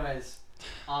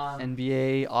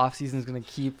offseason is gonna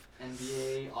keep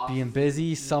being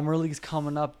busy. Summer League's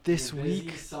coming up this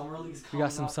week. We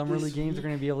got some Summer League games. We're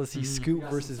gonna be able to see Scoop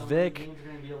versus Vic.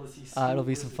 It'll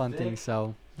be some fun things.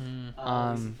 So,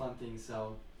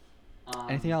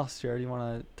 anything else, Jared? You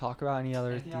want to talk about any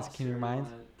other things that came to your mind?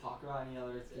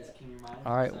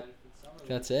 All right,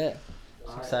 that's it.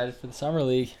 I'm excited for the Summer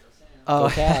League. Go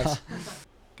Cavs.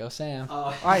 Go Sam.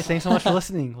 All right, thanks so much for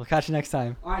listening. We'll catch you next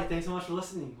time.